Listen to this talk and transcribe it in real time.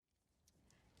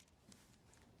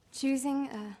Choosing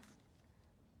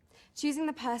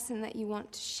the person that you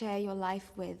want to share your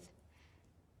life with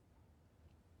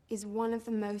is one of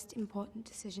the most important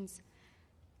decisions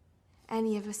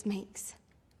any of us makes.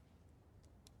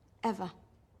 Ever.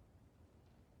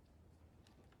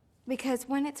 Because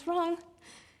when it's wrong,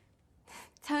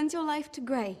 it turns your life to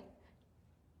gray.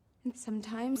 And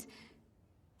sometimes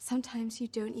you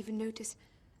don't even notice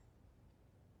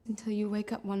until you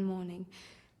wake up one morning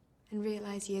and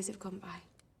realize years have gone by.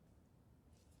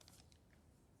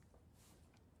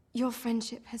 Your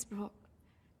friendship has brought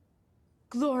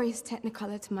glorious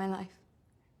technicolor to my life.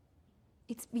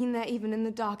 It's been there even in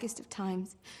the darkest of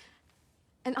times.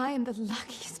 And I am the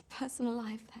luckiest person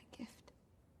alive with that gift.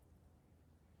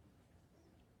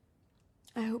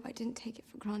 I hope I didn't take it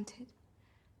for granted.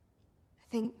 I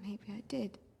think maybe I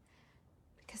did.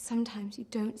 Because sometimes you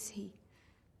don't see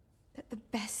that the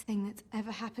best thing that's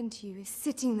ever happened to you is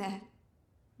sitting there,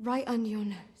 right under your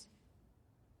nose.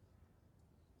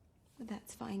 But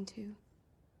that's fine too.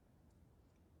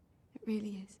 It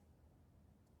really is.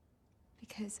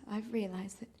 Because I've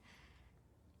realized that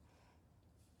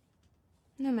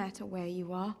no matter where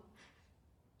you are,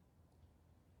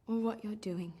 or what you're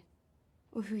doing,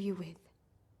 or who you're with,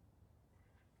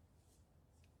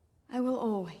 I will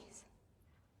always,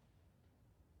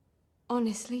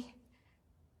 honestly,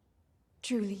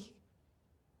 truly,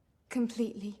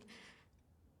 completely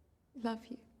love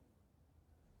you.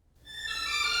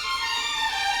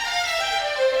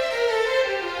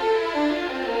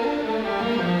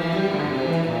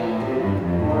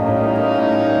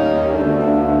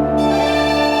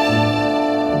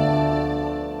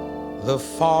 The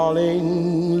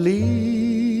falling leaves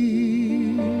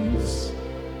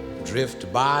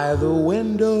drift by the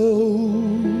window.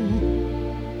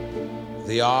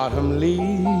 The autumn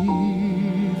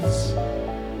leaves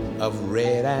of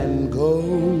red and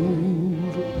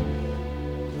gold.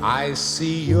 I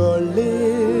see your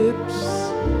lips,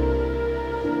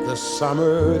 the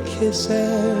summer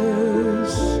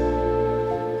kisses,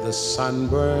 the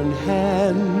sunburned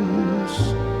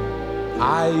hands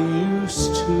I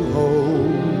used to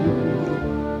hold.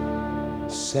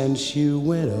 Since you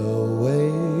went away,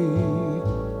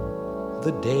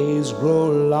 the days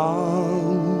grow long,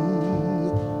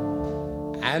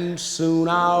 and soon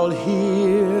I'll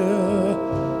hear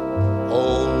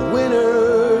old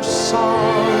winter's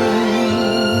song.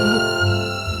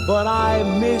 But I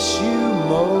miss you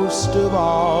most of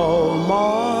all,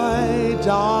 my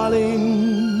darling,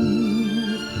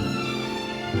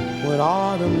 when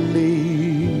autumn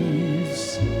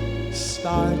leaves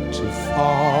start to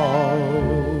fall.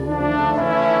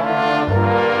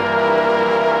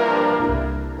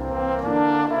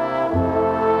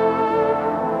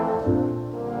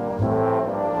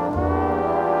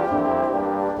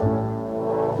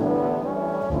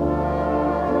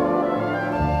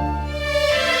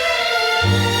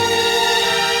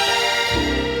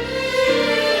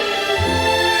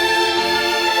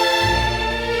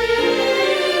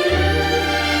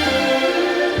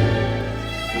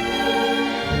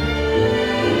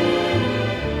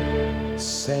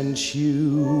 Since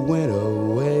you went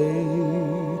away,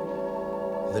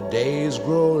 the days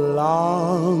grow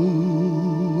long,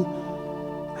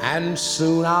 and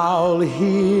soon I'll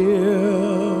hear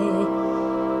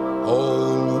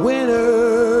old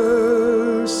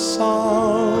winter's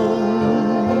song.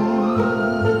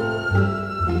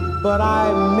 But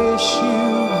I miss you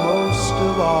most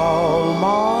of all,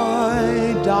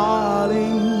 my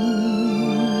darling,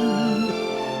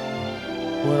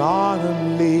 when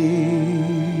autumn leaves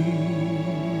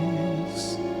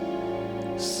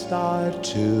start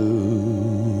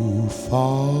to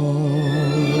fall.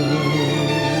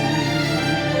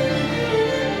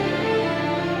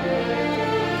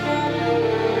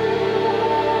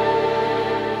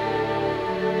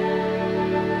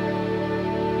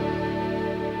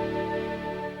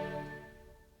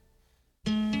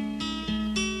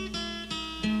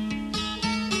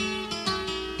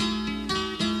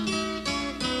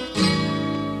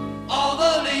 All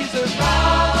the leaves are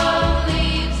brown,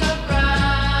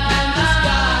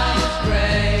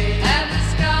 and the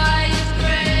sky is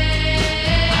gray.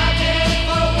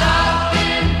 I've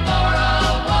been for a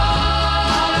walk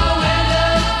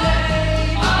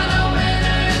on a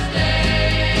winter's day.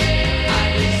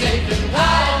 I'd be safe and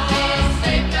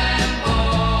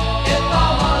warm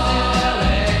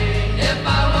if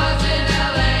I was in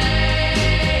LA.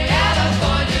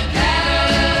 California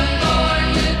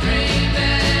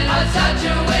dreaming of such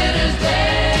a winter's day.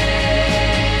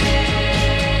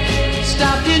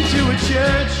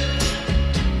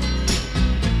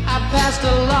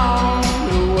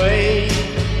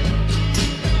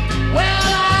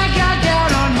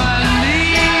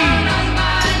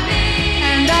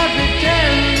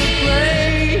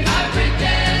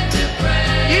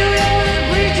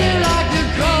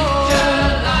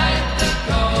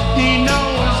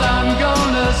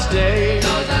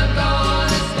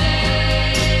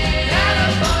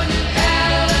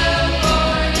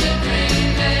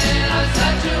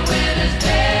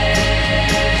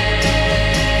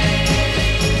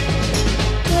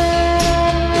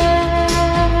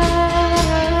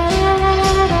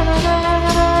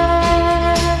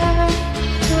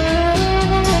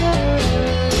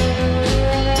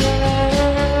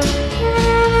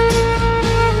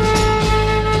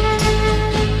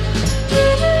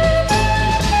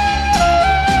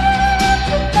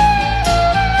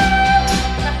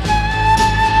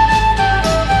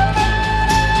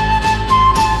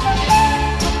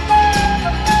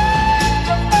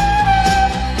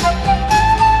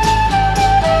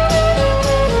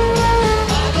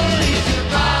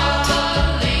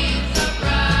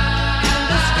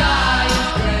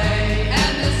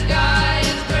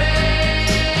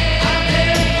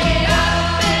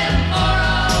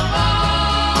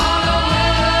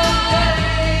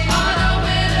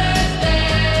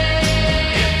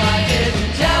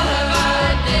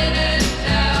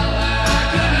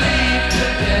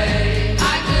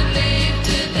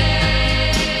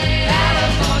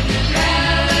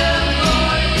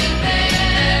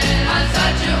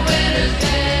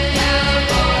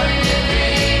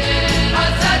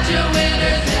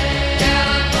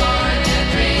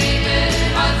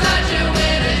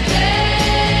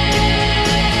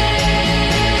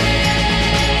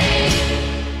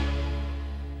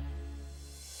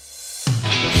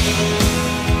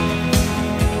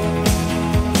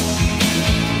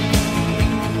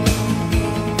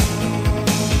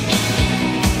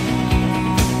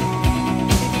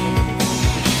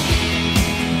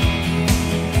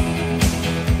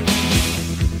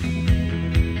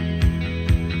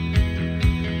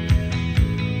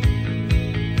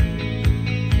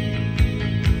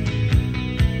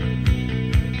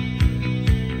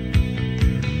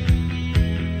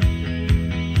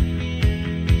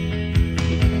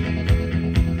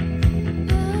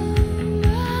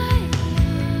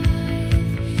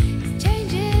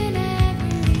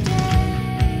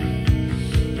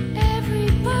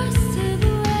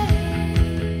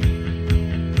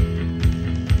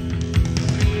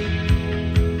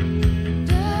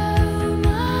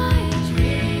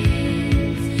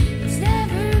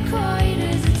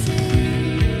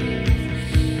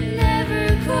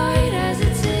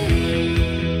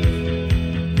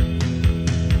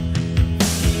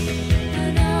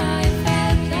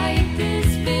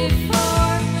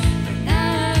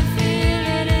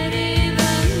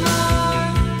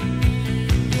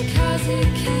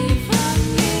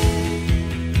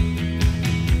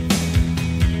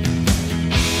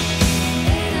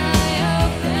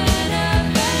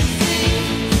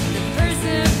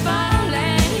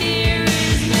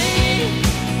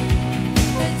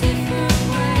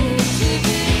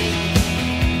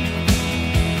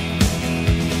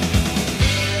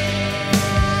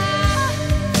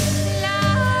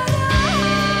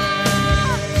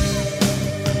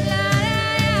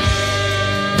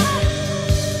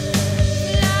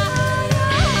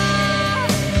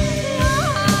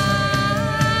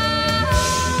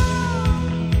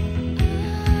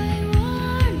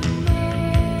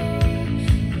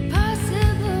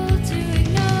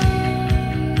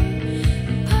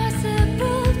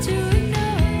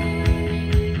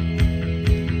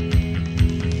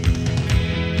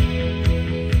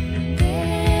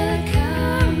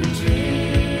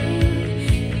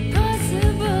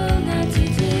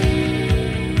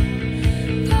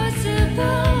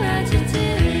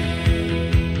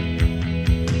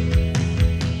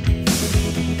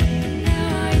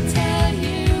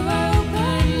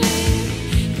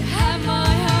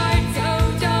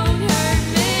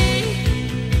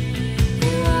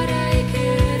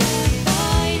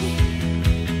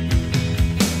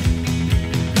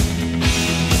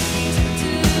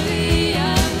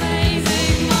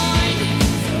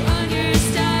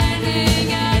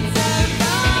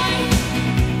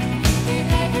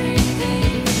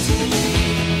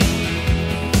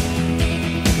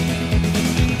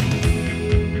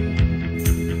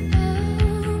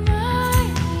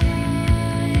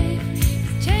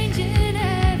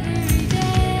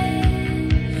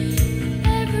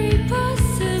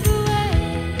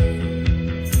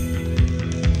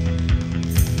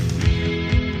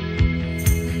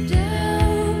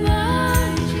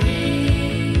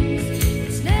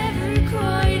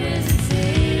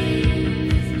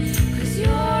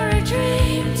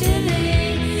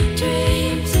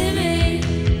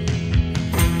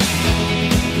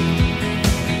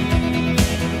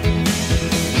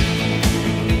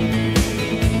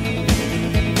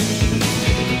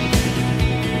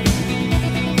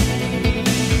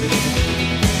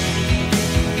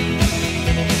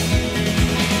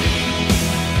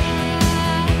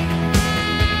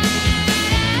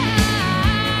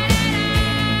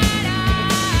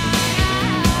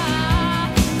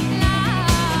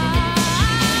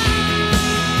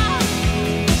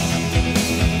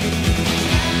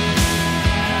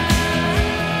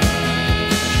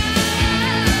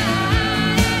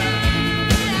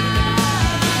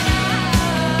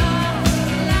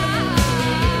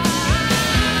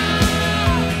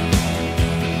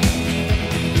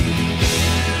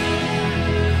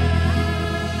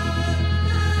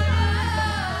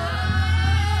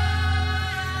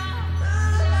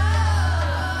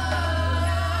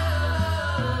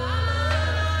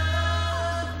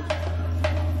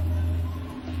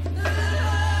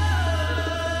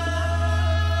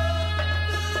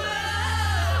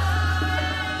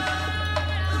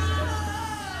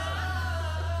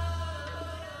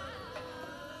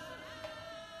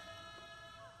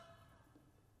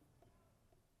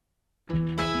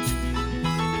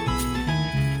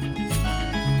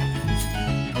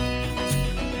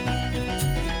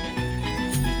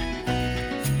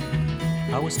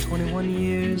 was 21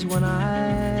 years when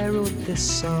I wrote this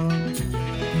song.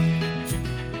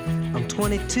 I'm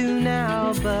 22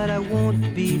 now, but I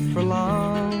won't be for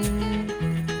long.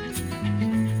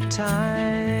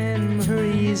 Time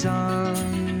hurries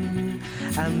on,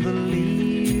 and the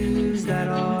leaves that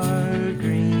are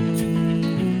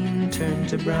green turn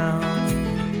to brown,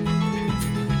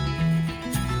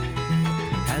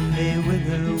 and they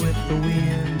wither with the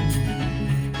wind,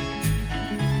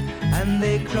 and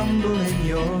they crumble in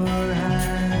your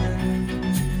hand.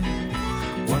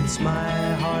 Once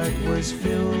my heart was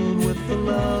filled with the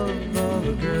love of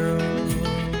a girl.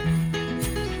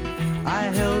 I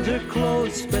held her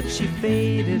close, but she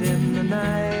faded in the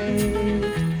night,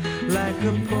 like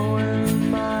a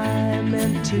poem I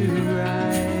meant to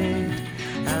write.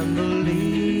 And the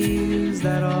leaves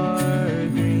that are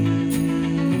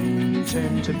green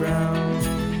turn to brown,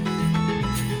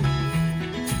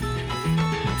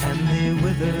 and they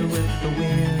wither with the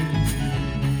wind,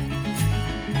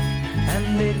 and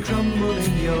they crumble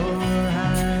in your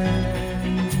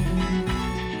hand.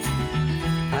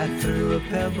 I threw a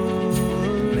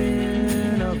pebble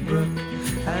in a brook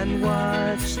and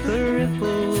watched the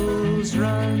ripples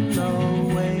run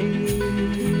away,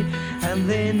 and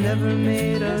they never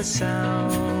made a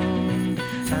sound,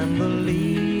 and the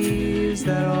leaves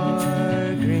that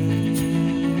are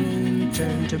green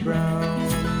turn to brown,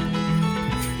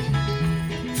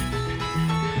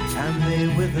 and they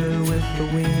wither with the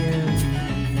wind,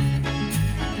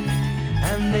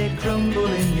 and they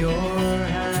crumble in your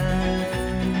hand.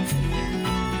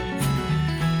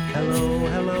 Hello,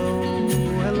 hello,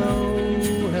 hello,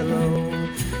 hello.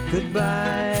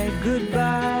 Goodbye,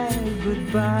 goodbye,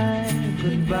 goodbye,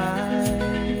 goodbye.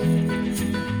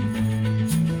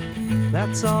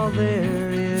 That's all there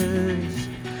is,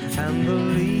 and the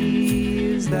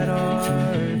leaves that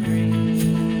are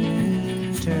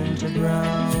green turn to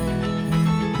brown.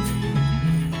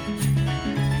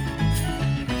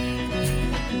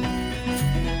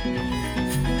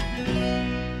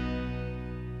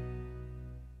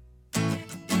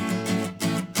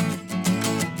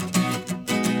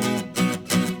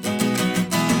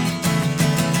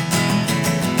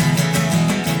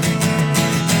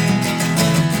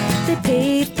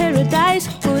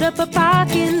 Put up a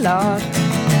parking lot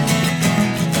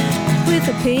with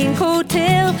a pink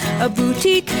hotel, a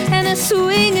boutique, and a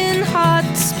swinging hot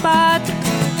spot.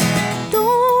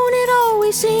 Don't it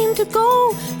always seem to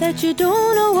go that you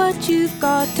don't know what you've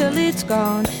got till it's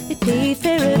gone? They paved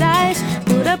paradise,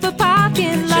 put up a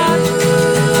parking lot.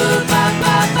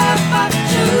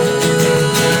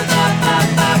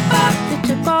 They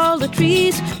took all the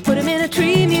trees, put them in a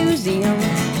tree museum.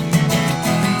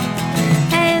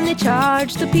 They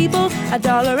charge the people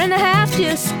 $1.50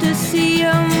 just to see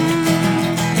 'em.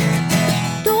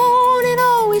 Don't it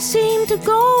always seem to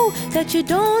go that you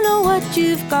don't know what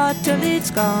you've got till it's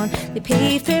gone? They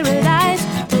paved paradise,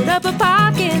 put up a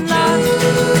parking lot.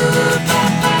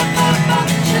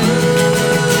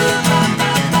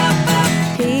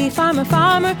 Hey, farmer,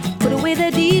 farmer, put away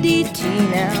the DDT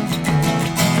now.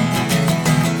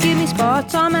 Give me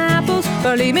spots on my apples,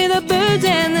 but leave me the birds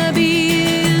and the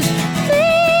bees.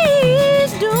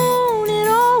 Don't it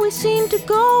always seem to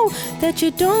go that you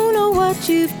don't know what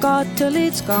you've got till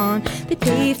it's gone? They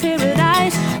paved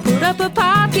paradise, put up a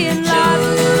parking lot.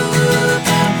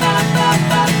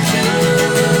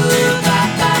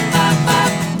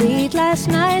 Late last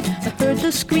night I heard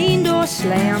the screen door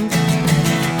slam,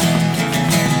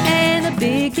 and a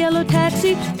big yellow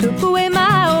taxi took away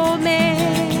my old man.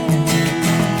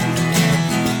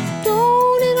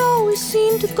 Don't it always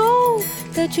seem to go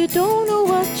that you don't know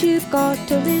what you've got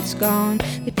till it's gone?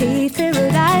 They paved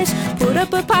paradise, put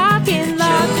up a parking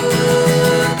lot.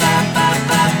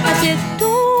 I said,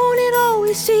 don't it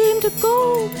always seem to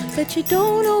go that you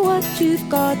don't know what you've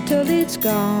got till it's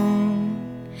gone?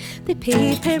 They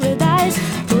paved paradise,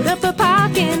 put up a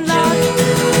parking lot.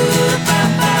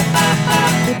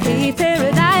 They paved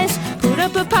paradise, put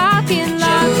up a parking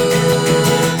lot.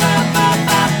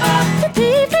 They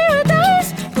paved paradise,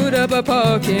 put up a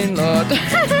parking lot.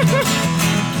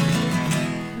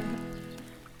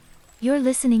 You're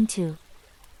listening to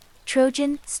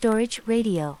Trojan Storage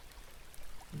Radio.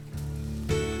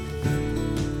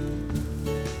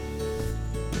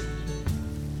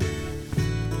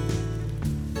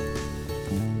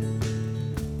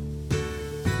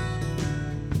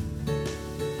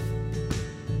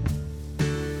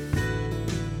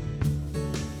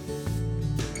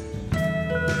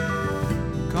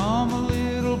 Come a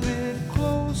little bit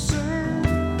closer,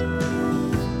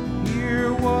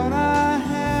 hear what I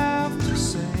have to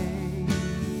say.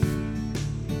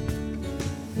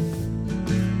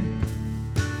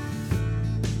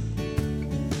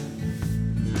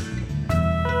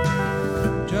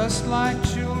 just like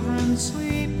children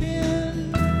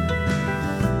sleeping,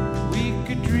 we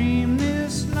could dream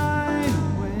this night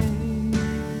away.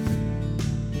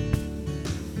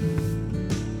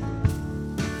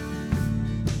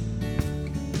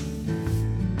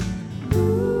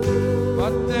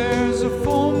 But there's a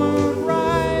full moon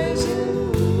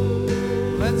rising,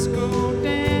 let's go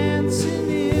dancing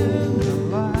in the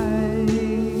light.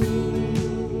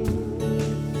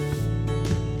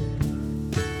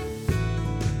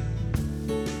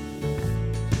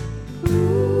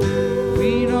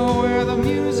 We know where the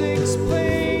music's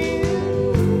playing,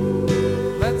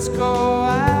 let's go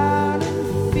out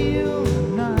and feel the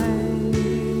night.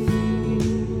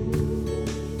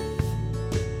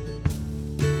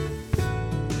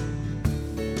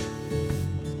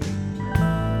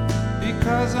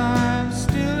 Because I'm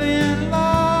still in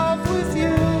love with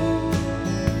you,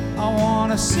 I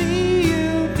wanna see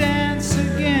you dance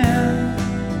again.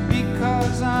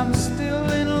 Because I'm still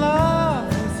in love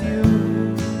with you,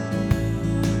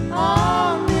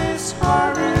 on this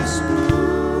hardest groove.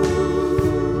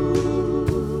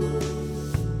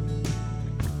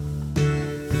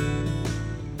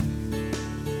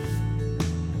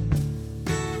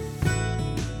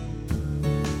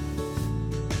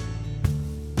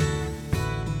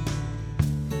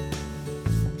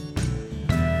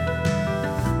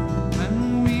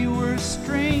 When we were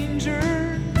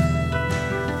strangers,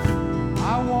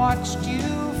 I watched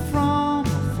you from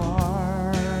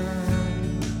afar.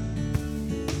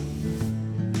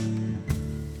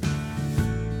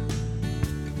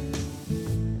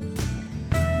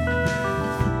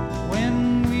 When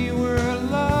we were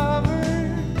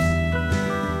lovers,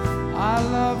 I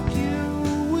loved you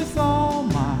with all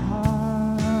my heart.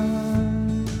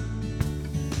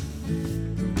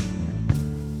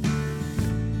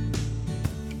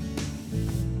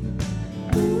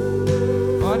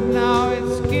 But now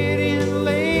it's getting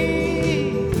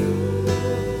late,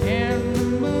 and the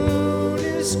moon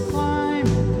is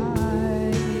climbing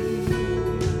high.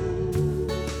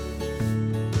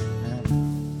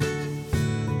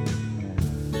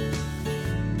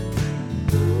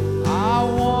 I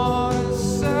wanna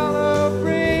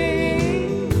celebrate,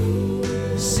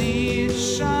 see it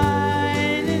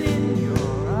shining in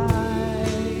your eyes.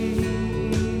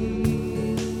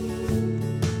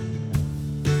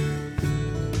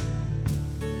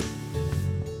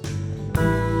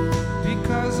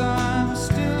 Because I'm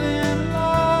still in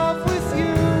love with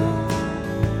you,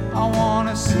 I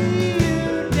wanna see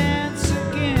you dance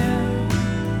again.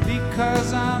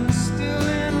 Because I'm still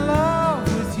in love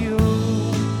with you,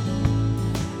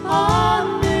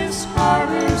 on this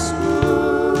hardest groove.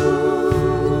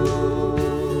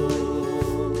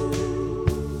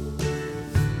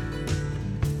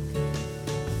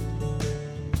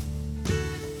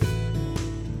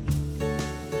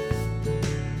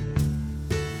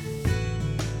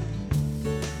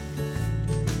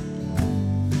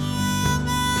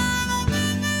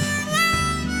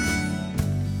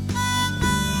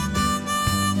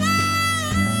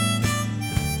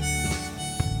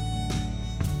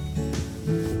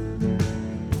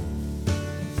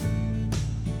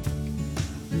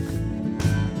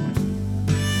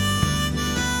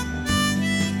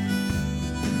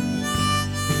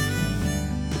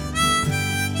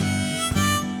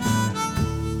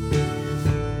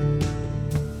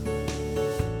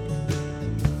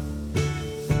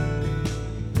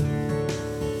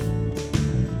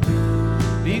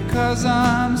 Because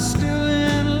I'm still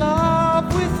in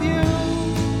love with you,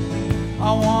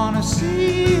 I wanna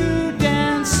see you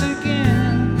dance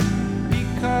again.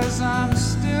 Because I'm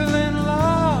still in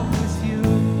love with you,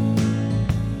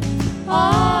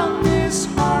 on this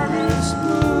hardest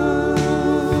move.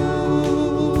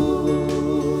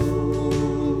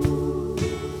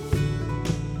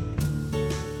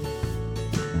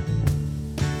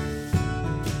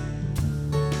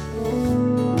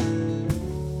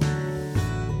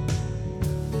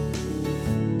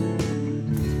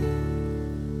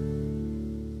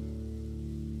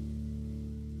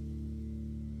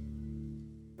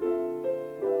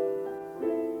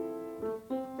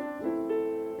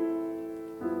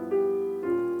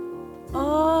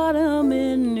 Autumn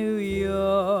in New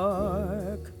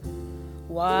York,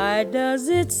 why does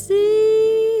it seem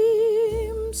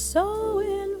so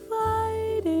inviting?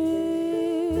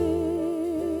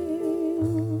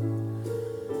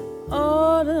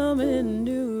 Autumn in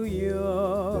New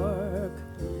York,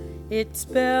 it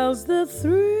spells the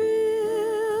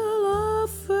thrill of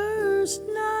first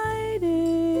nighting.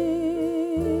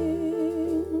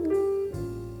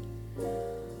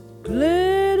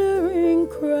 Glittering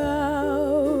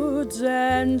crowds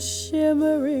and shivering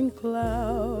shimmering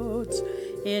clouds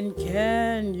in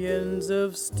canyons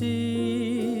of steel.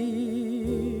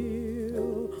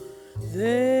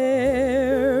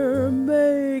 They're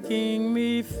making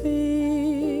me feel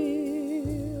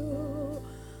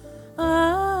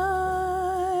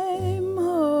I'm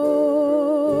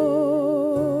home.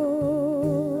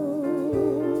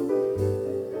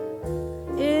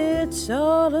 It's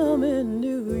autumn in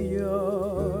New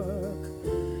York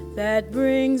that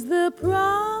brings the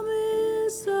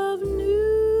promise of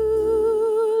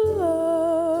new love.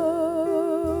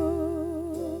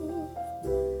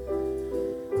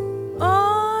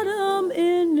 Autumn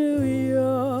in New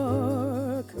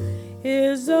York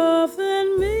is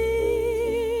often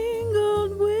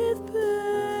mingled with pain.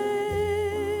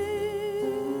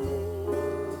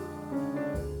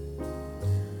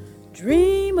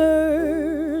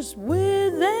 Dreamers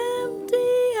with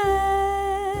empty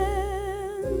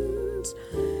hands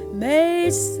may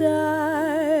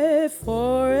sigh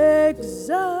for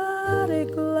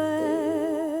exotic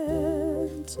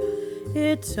lands.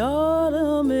 It's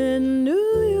autumn in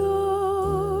New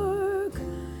York.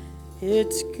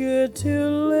 It's good to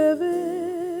live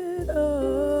it again.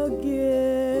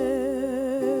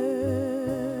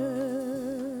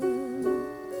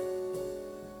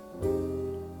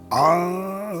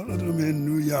 Autumn in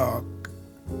New York.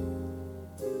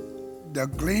 The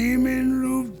gleaming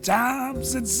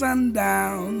rooftops at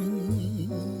sundown.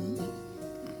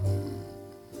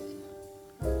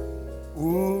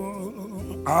 Oh,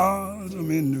 autumn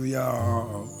in New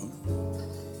York.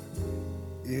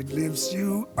 It lifts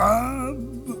you up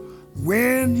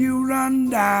when you run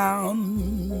down.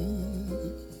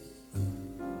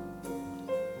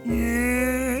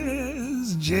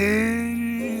 Yes,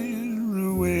 jaded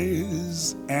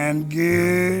ruins and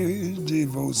giddy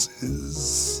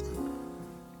voices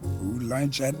who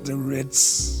lunch at the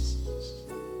Ritz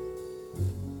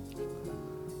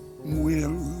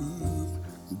will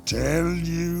tell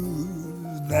you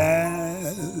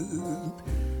that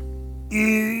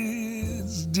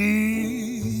it's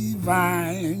divine.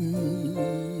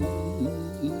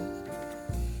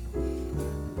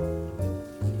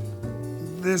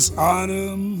 This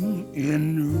autumn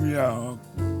in New York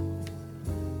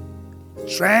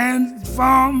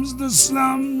transforms the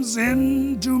slums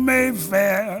into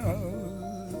Mayfair.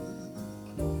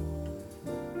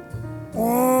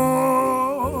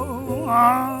 Oh,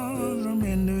 autumn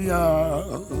in New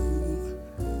York.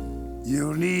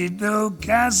 You'll need no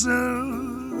castles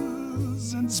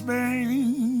in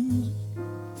Spain.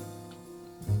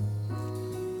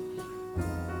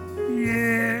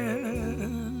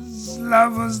 Yes,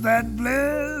 lovers that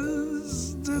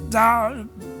bless the dark.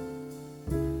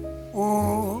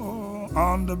 Oh,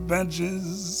 on the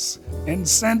benches in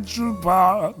Central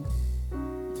Park.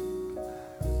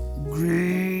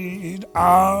 Great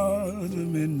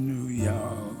autumn in New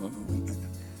York.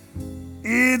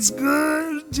 It's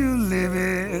good to live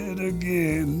it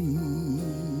again.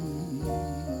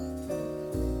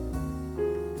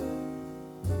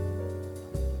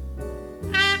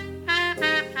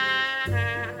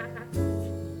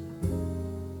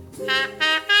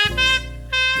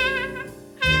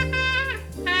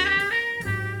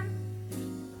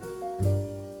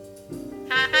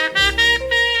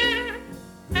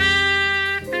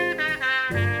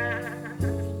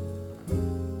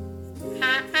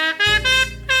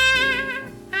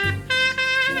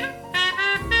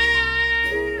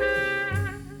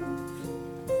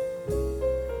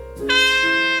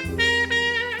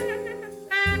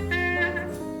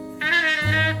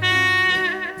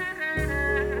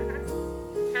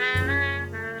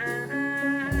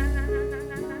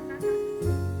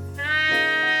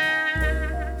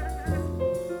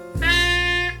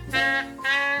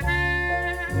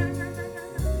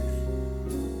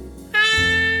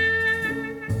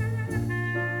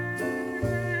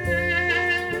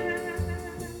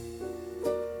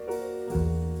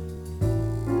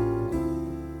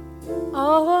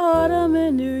 Autumn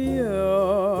in New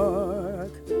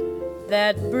York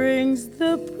that brings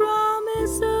the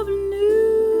promise of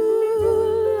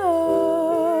new love.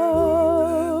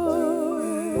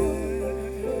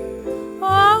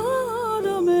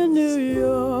 Autumn in New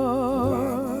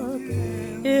York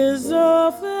is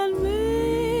often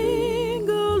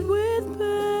mingled with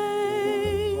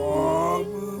pain.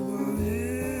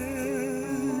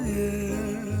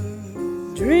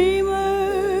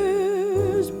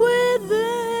 Dreamers with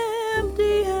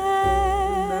empty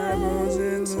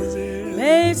hands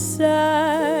may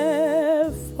sigh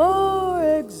for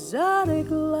exotic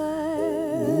lands.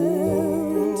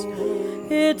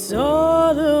 It's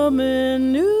autumn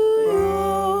in New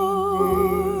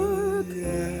York.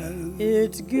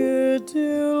 It's good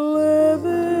to live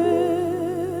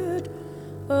it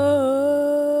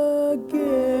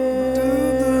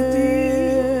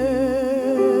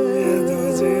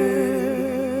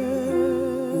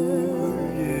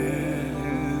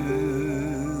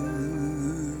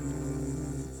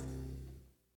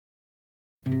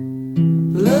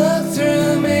Look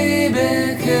through me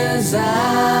because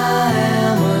I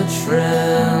am a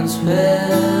transparent.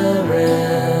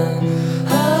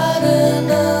 Hard to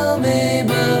know me,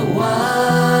 but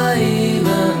why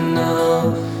even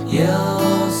know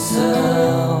yourself?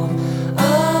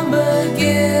 I'm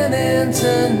beginning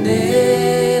to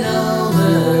need all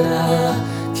that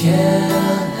I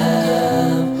can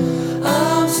have.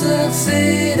 I'm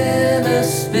succeeding to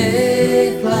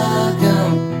speak like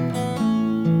I'm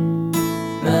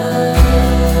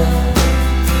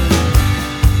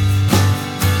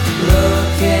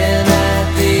looking at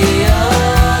the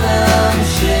autumn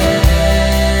shade.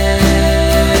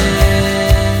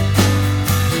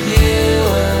 You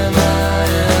and I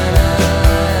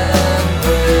am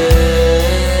great.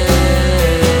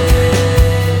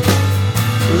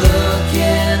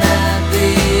 Looking at the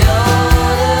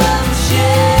autumn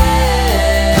shade.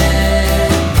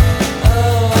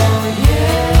 Oh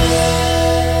yeah.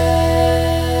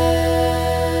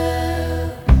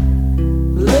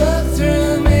 Look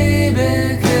through me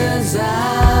because I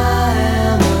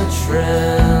am a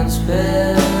transparent.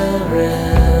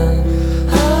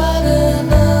 Hard to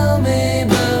know me,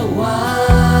 but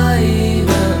why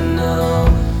even know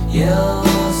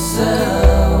yourself?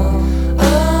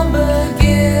 I'm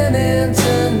beginning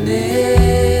to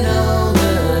need all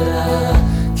that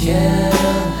I can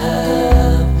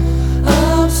have.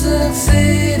 I'm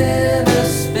succeeding to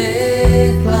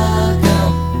speak like I'm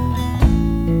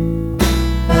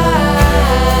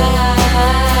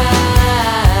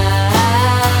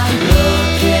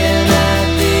looking at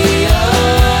the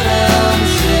autumn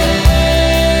shade.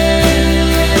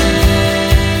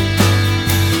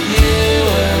 You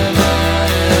and I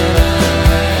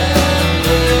am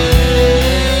great.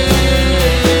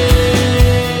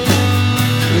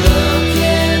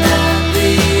 Looking at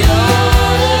the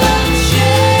autumn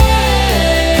shade.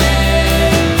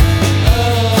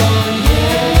 Oh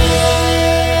yeah.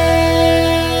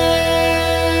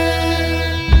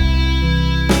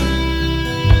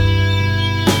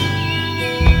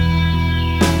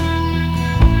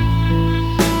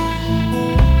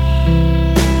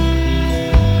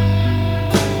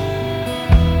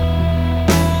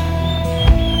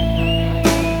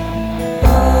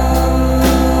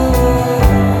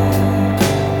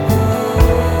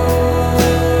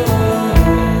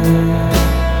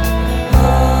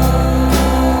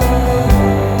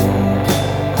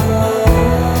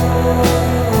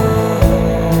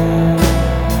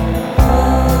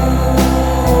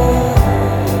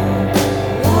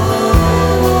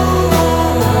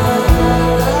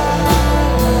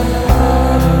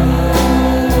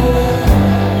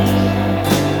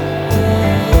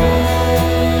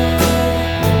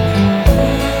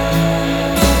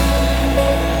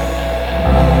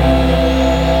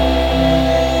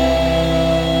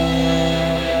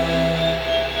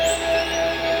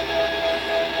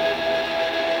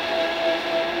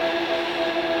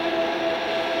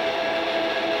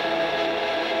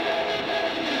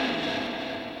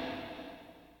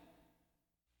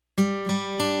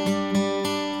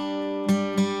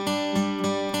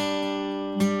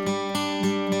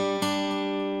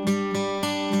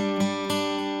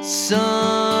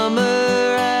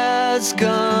 Summer has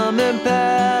come and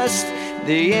passed.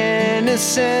 The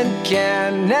innocent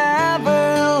can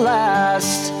never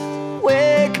last.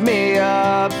 Wake me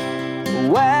up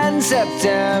when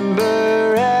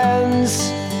September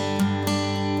ends.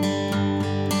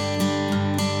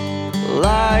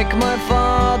 Like my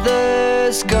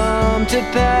father's come to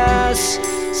pass,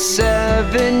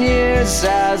 7 years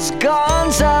has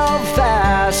gone so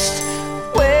fast.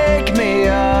 Wake me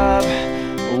up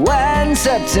when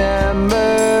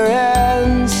September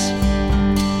ends.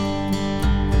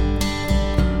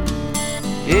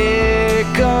 Here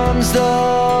comes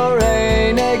the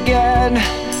rain again,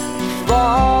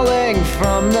 falling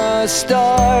from the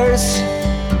stars,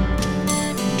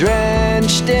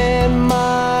 drenched in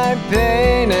my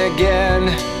pain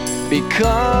again,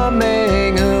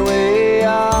 becoming who we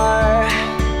are.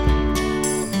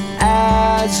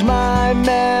 As my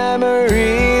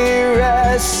memory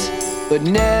rests, but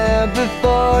never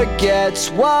forgets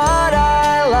what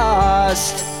I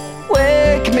lost.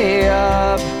 Wake me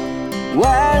up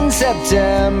when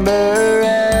September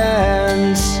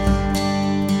ends.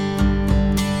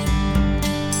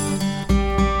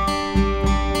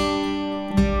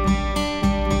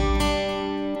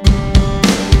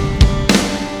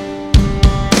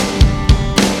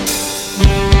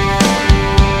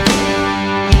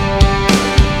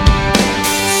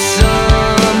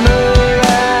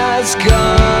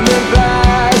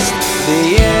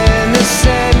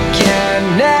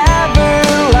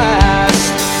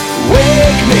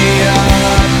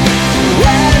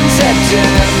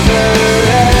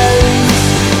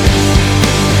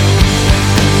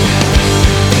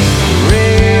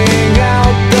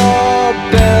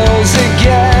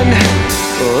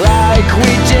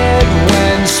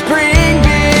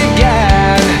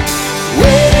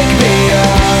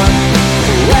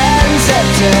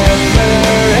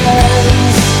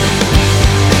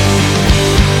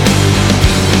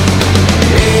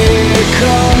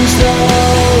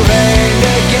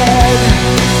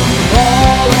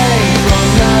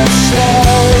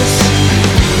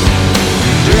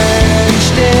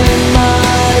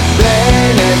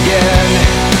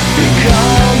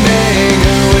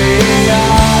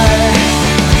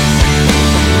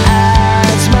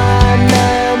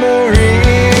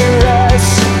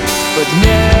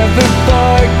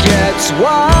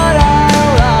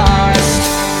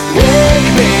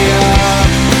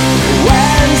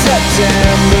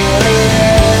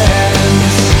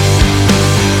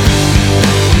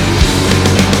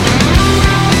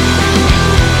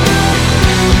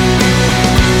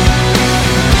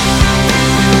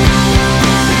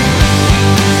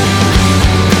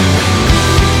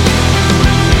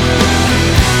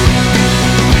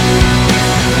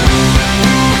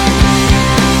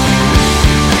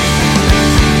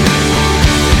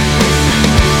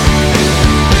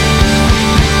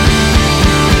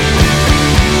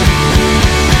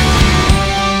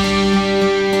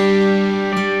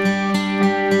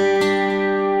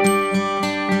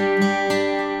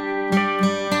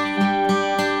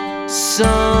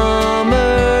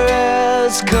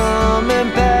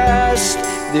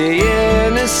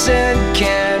 innocent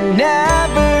can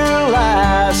never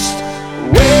last.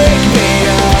 Wake me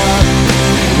up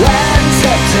when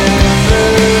September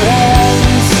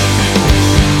ends.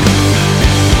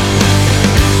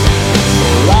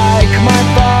 Like my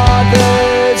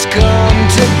father's come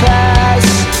to pass,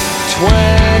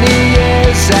 20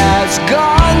 years has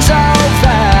gone so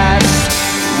fast.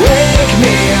 Wake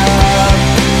me up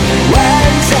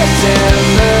when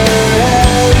September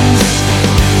ends.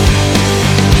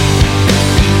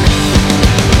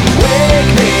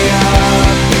 Wake me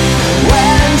up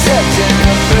when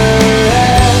September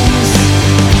ends.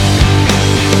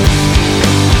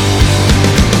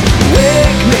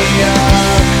 Wake me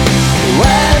up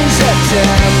when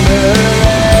September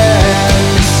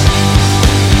ends.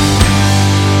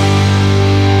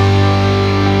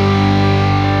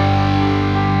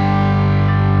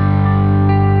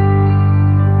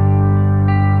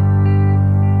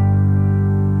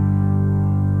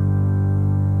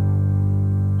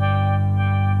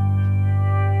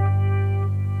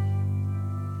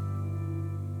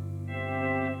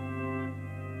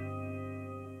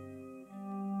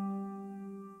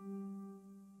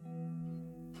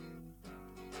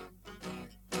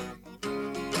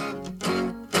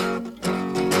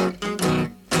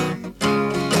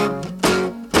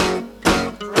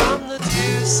 From the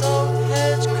dew-soaked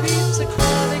hedge creeps a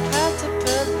crawling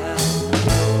caterpillar.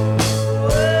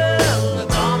 When the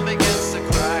dawn begins to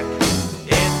crack,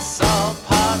 it's all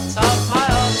part of my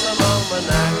autumn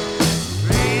almanac.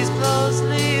 Breeze blows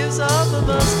leaves of a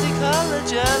musty-colored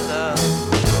yellow,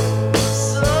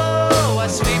 so I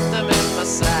sweep them in my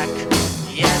sack.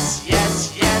 Yes,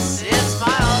 yes, yes, it's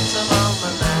my autumn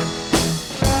almanac.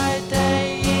 Friday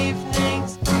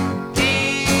evenings,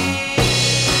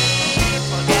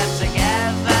 people get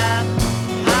together,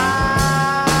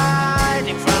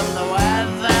 hiding from the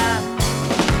weather.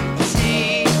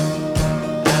 Tea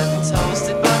and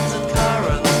toasted buns and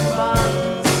currant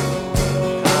buns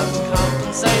can't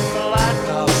compensate for lack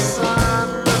of sun,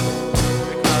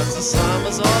 because the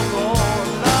summer's all gone.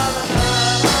 La la la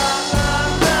la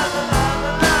la la la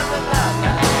la la la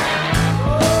la.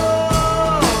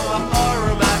 Oh, my poor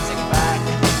rheumatic back.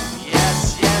 Yes,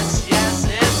 yes, yes,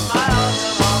 it's my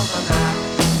autumn almanac.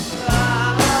 La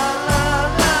la la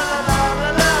la la la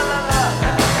la la la.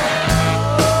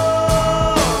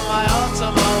 Oh, my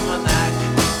autumn almanac.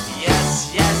 Yes,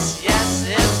 yes, yes,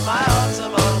 it's my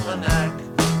autumn almanac.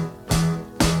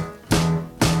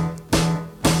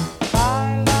 I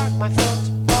like my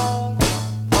football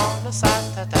on a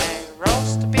Saturday,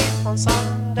 roast beef on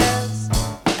Sundays.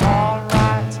 All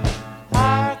right,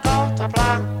 I go to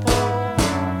Blackpool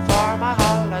for my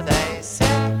holiday,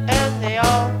 sit in the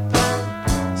open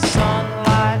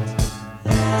sunlight.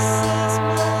 This is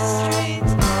my street,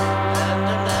 and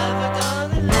I'm never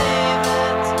gonna leave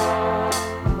it,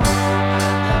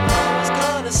 and I'm always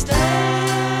gonna stay.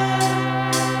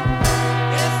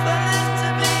 If I live to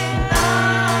be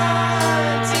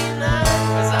 99,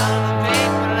 'cause all the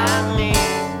people I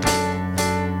meet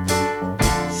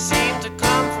seem to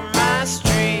come from my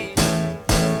street,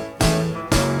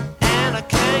 and I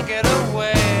can't get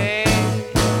away,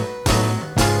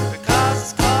 because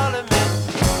it's calling me.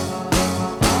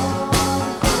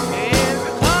 It's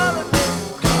calling me.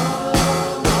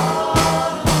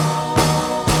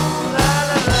 La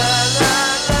la la la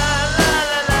la la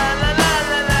la la la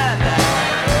la la.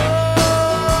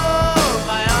 Oh,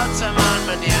 my autumn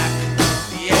almanac.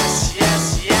 Yes, yes,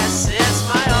 yes, it's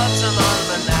my autumn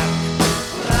almanac.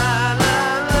 La la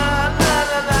la la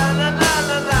la la la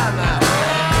la la la.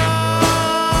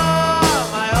 Oh,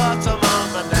 my autumn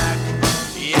almanac.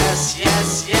 Yes, yes,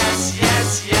 yes, yes,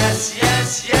 yes, yes,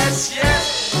 yes, yes.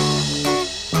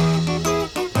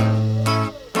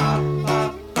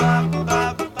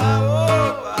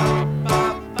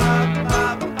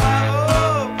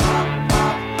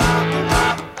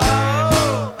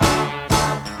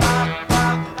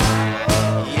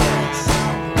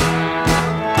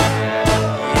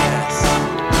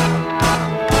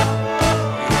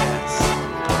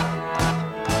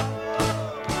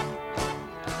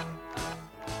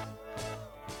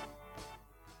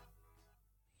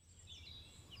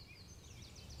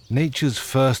 Nature's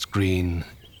first green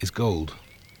is gold,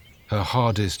 her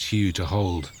hardest hue to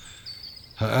hold.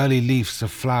 Her early leaf's a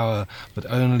flower, but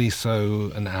only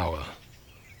so an hour.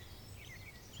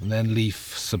 And then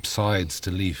leaf subsides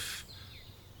to leaf.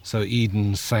 So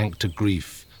Eden sank to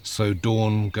grief, so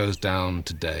dawn goes down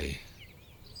to day.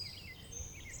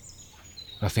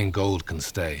 Nothing gold can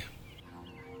stay.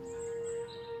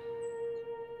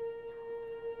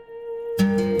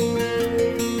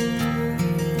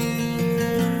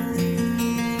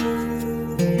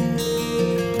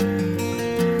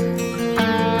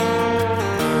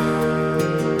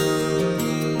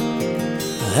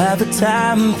 Had the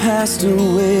time passed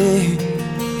away,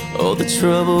 all the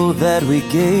trouble that we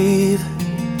gave,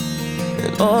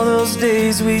 and all those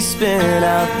days we spent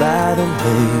out by the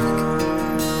lake?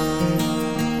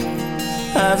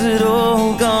 Has it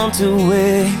all gone to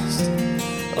waste?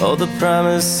 All the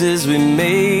promises we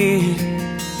made,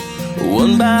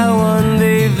 one by one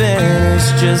they vanish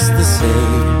just the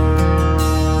same.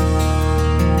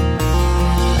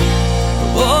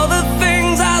 All the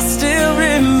things I still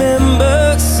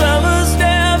remember, summers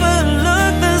never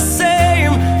look the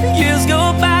same. Years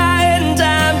go by and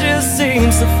time just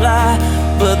seems to fly,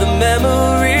 but the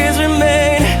memories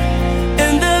remain.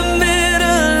 In the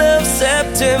middle of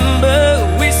September,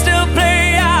 we still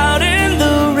play out in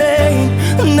the rain.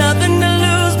 Nothing to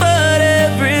lose but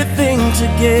everything to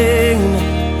gain.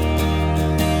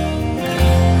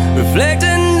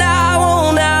 Reflecting now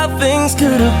on how things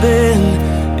could have been,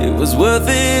 it was worth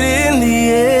it in the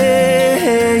end.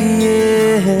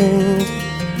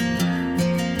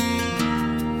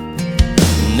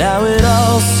 Now it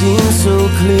all seems so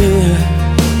clear,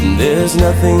 there's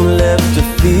nothing left to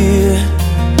fear.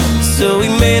 So we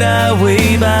made our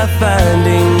way by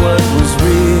finding what was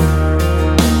real.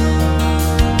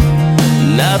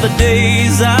 Now the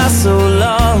days are so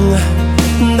long,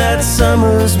 that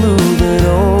summer's moving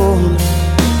on.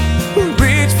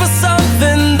 Reach for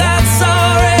something that's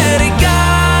already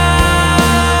gone,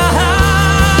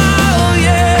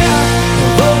 yeah.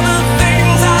 All the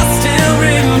things I still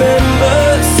remember,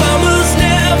 summers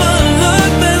never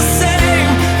look the same.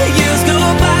 Years go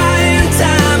by and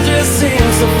time just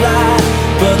seems to fly,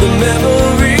 but the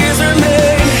memories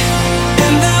remain.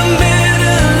 In the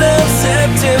middle of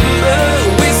September,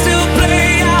 we still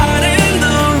play out in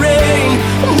the rain.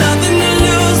 Nothing to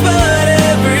lose but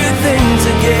everything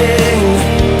to gain.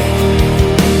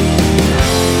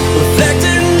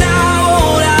 Reflecting now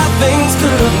on how things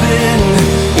could have been,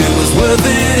 it was worth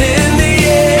it in the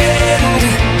end.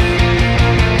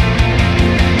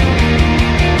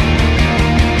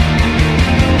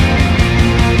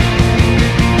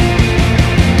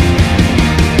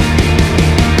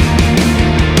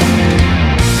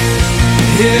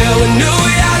 Yeah, we knew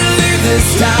we had to leave this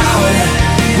town,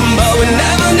 but we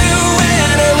never knew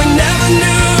when and we never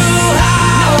knew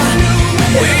how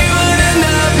we would end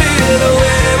up here the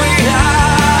way we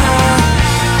are.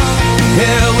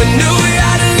 Yeah, we knew we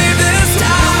had to leave this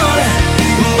town,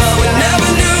 but we never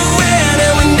knew when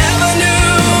and we never knew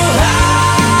how.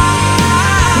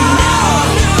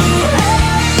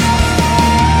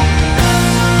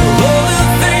 All the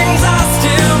things I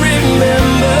still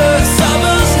remember,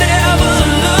 summers never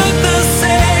look the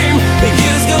same.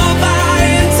 Years go by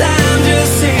and time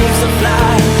just seems to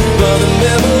fly, but the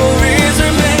memories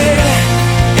remain.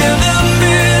 In the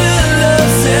middle of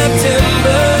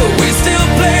September, we still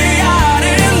play out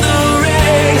in the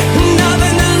rain.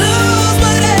 Nothing to lose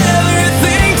but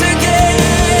everything to gain.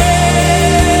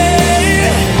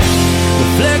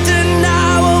 Reflecting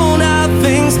now on how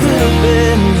things could have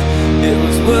been, it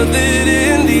was worth it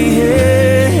in the end.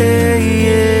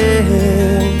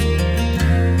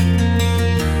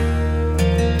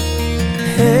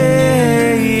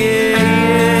 Hey, yeah.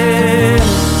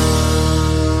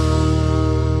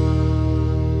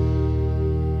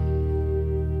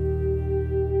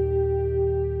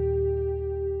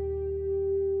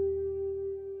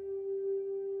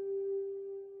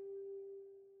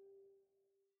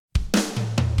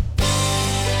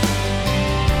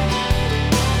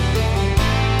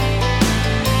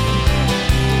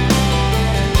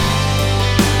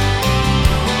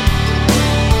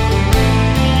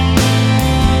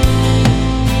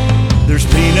 There's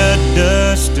peanut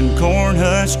dust and corn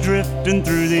husk drifting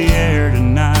through the air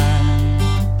tonight.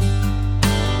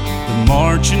 The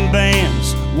marching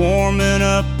band's warming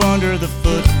up under the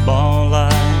football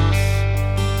lights.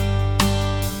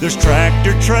 There's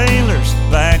tractor trailers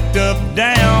backed up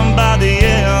down by the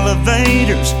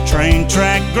elevators. Train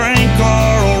track, grain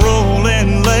car will roll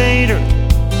in later.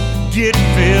 Get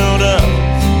filled up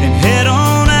and head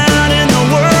on out in the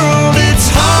world. It's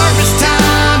harvest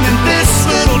time in this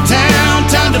little town.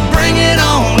 Time to bring it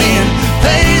on in,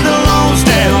 pay the loans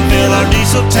down, fill our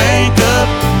diesel tank up,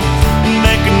 and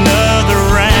make another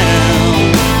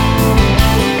round.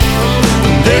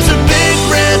 There's a big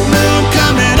red moon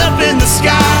coming up in the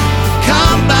sky.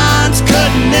 Combines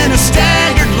cutting in a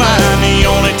staggered line. The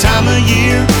only time of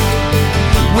year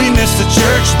we miss the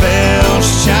church bells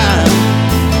chime.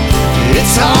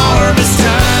 It's harvest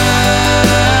time.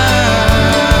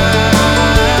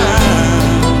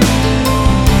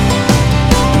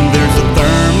 There's a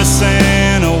thermos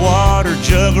and a water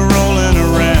jug rolling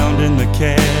around in the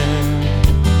cab.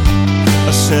 A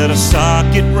a set of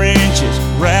socket wrenches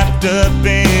wrapped up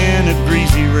in a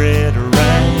greasy red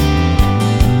rag.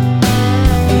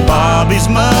 Bobby's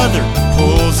mother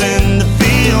pulls in the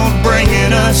field,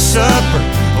 bringing us supper.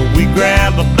 We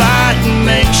grab a bite and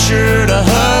make sure to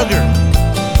hug her,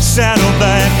 saddle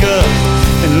back up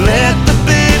and let the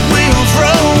big wheels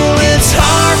roll. It's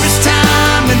harvest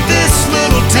time in this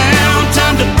little town,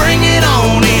 time to bring it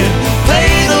on in,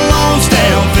 pay the loans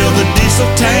down, fill the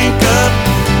diesel tank up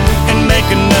and make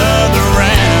another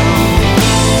round.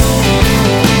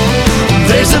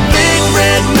 There's a big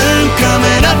red moon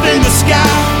coming up in the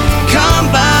sky,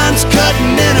 combines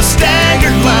cutting in a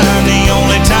staggered line. The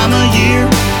only time of year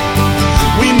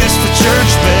we miss the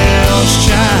church bells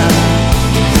chime.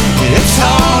 It's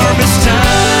harvest time.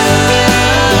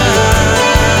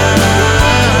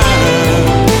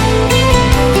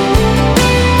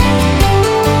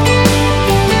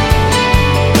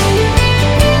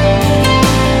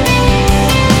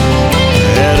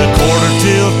 At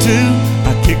 1:45,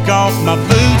 I kick off my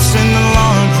boots in the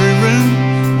laundry room.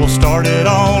 We'll start it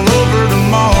all over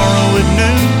tomorrow at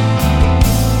noon,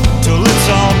 till it's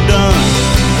all done.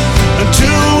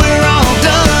 Until we're all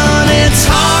done, it's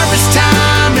harvest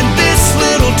time in this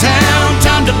little town.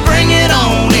 Time to bring it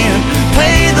on in,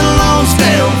 pay the loans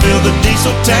down, fill the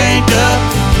diesel tank up,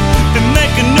 and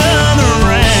make another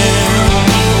round.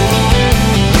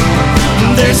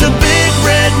 There's a big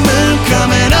red moon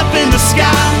coming up in the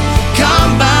sky,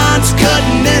 combines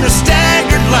cutting in a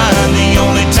staggered line. The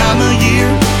only time of year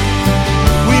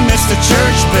we miss the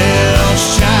church bells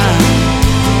chime.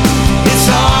 It's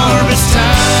harvest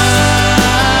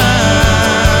time.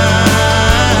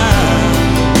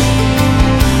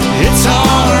 It's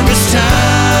harvest time.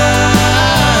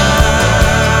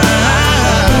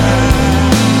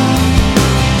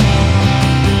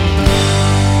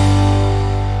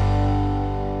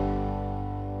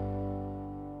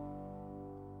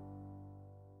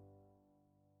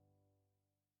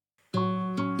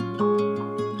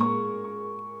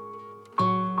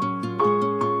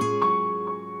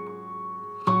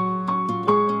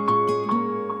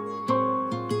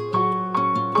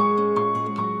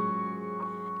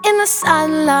 The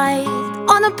sunlight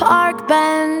on a park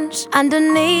bench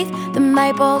underneath the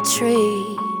maple tree,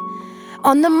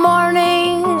 on the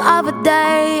morning of a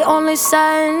day only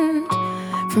sent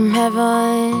from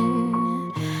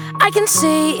heaven. I can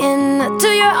see into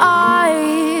your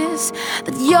eyes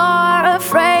that you're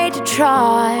afraid to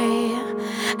try,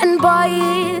 and boy,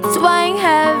 it's weighing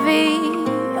heavy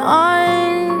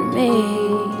on me.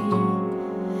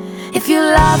 If you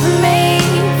love me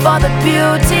for the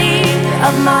beauty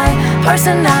of my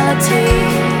personality,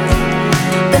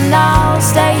 then I'll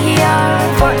stay here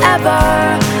forever,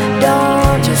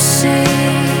 don't you see?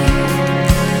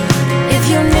 If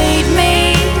you need me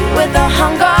with a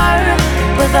hunger,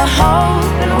 with a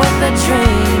hope and with a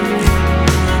dream,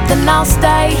 then I'll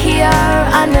stay here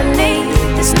underneath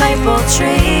this maple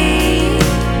tree.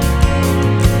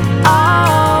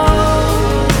 Oh,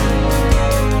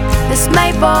 this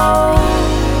maple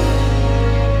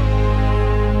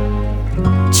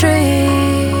tree.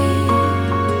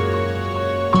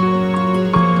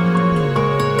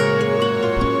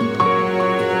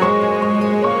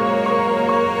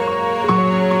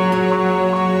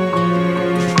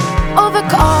 Over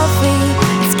coffee,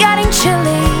 it's getting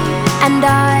chilly, and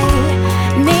I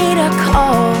need a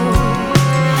coat.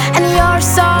 And you're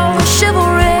so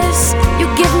chivalrous, you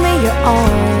give me your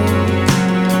own.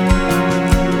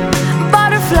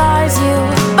 Butterflies, you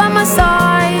by my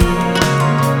side,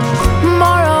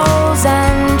 morals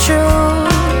and truth,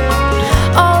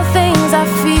 all things I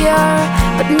fear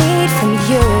but need from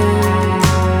you.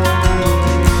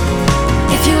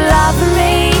 If you love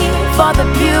me for the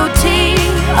beauty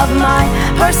of my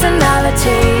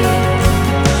personality,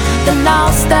 then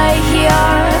I'll stay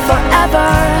here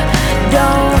forever,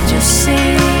 don't you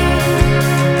see?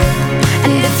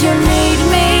 And if you need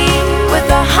me with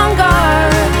a hunger,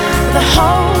 with a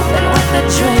hope and with a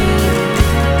dream,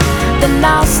 then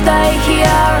I'll stay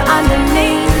here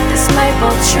underneath this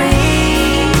maple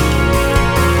tree.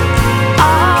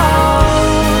 Oh,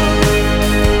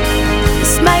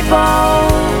 this maple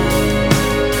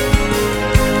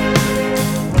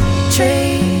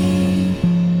tree.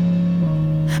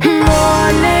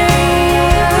 Morning,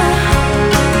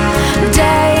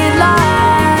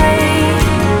 daylight,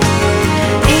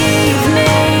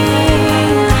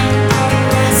 evening,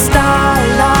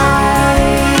 starlight.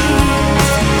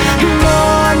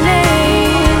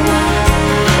 Morning,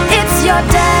 it's your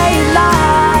daylight.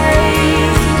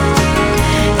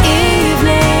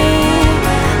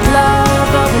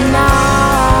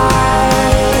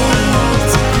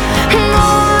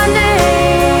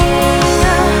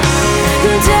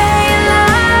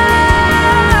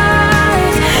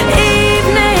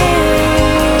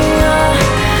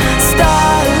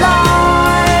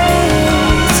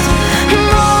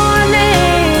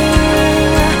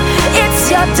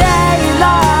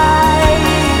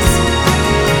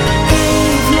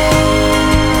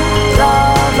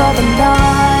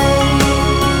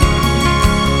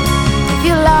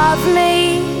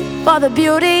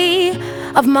 beauty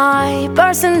of my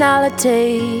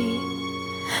personality,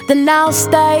 then I'll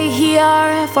stay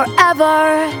here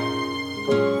forever.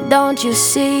 Don't you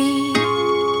see?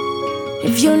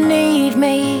 If you need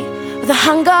me with a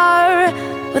hunger,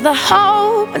 with a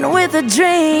hope, and with a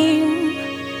dream,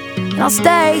 then I'll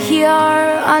stay here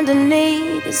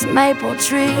underneath this maple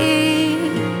tree.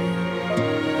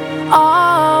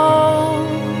 Oh,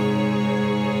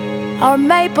 our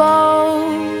maple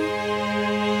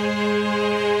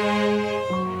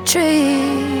tree.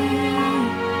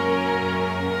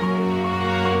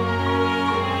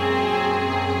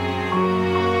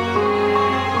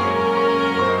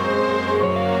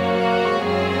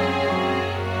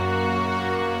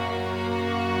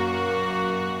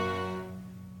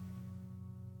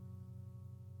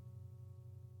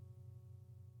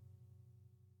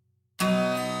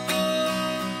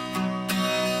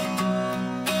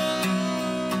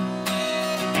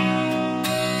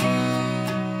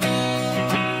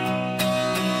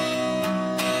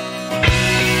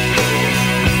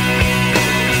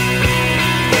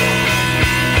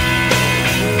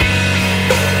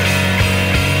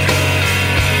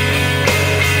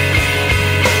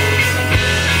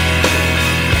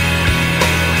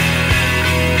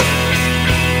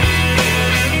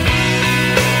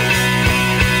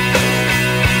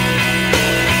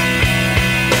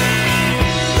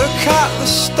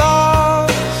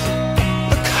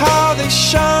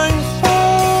 Shine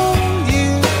for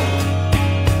you,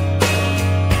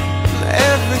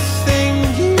 everything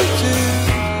you do.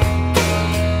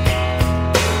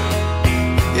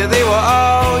 Yeah, they were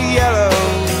all yellow.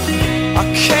 I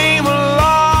came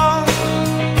along,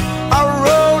 I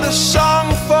wrote a song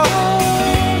for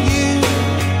you,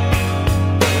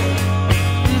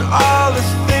 and all the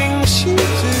things you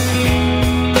do,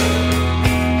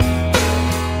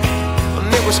 and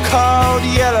it was called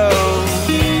Yellow.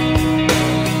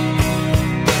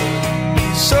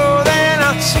 So then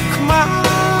I took my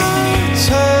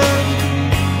turn.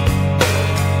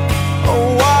 Oh,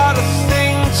 what a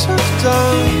thing to have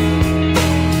done.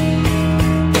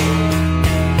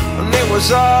 And it was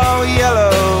all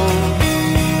yellow.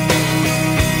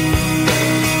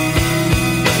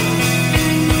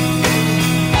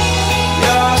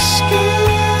 Your skin,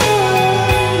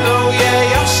 oh yeah,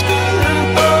 your skin and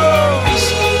bones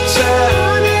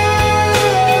turn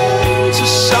into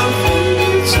something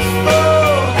beautiful.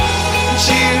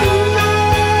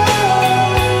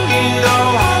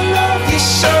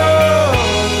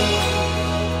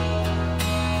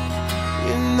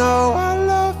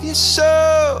 So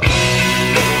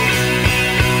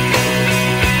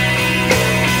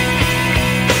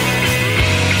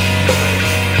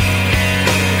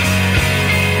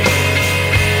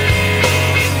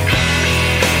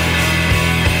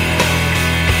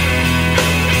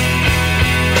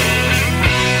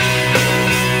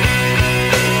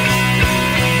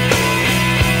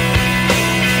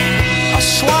I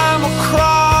swam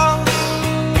across,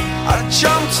 I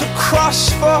jumped across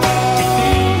for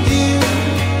you.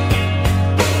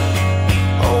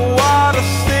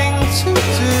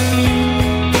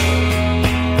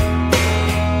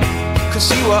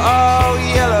 You were all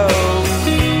yellow.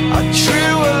 I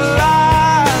drew a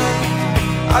line,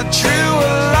 I drew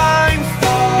a line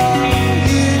for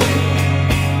you.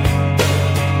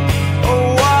 Oh,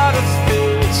 what a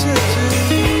thing to do.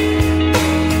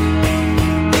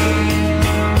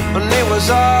 And it was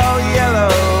all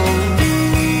yellow.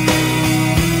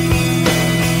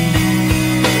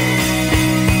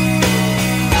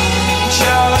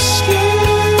 Your skin,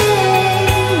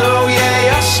 oh yeah,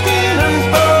 your skin and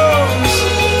bones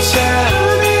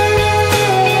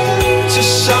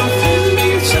something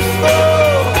beautiful.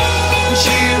 And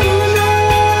you know,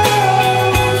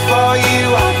 for you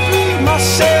I bleed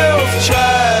myself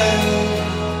dry.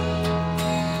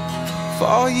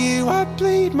 For you I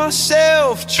bleed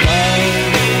myself dry.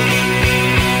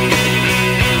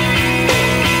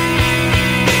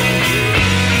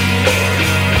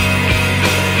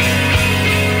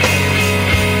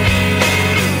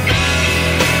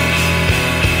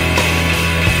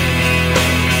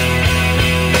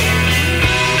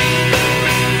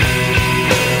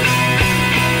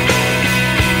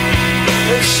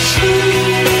 It's true.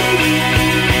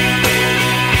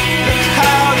 Look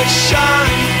how they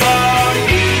shine for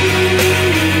you.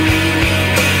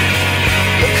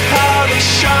 Look how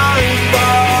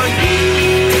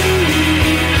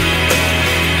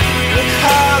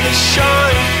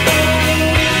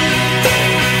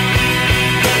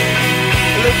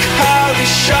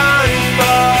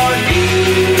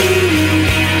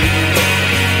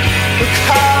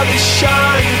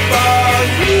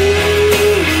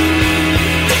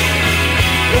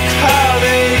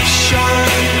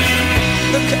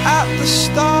Look at the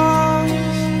stars,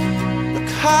 look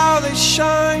how they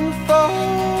shine for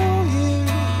you,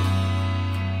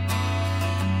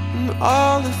 and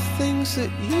all the things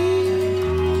that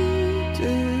you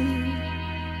do.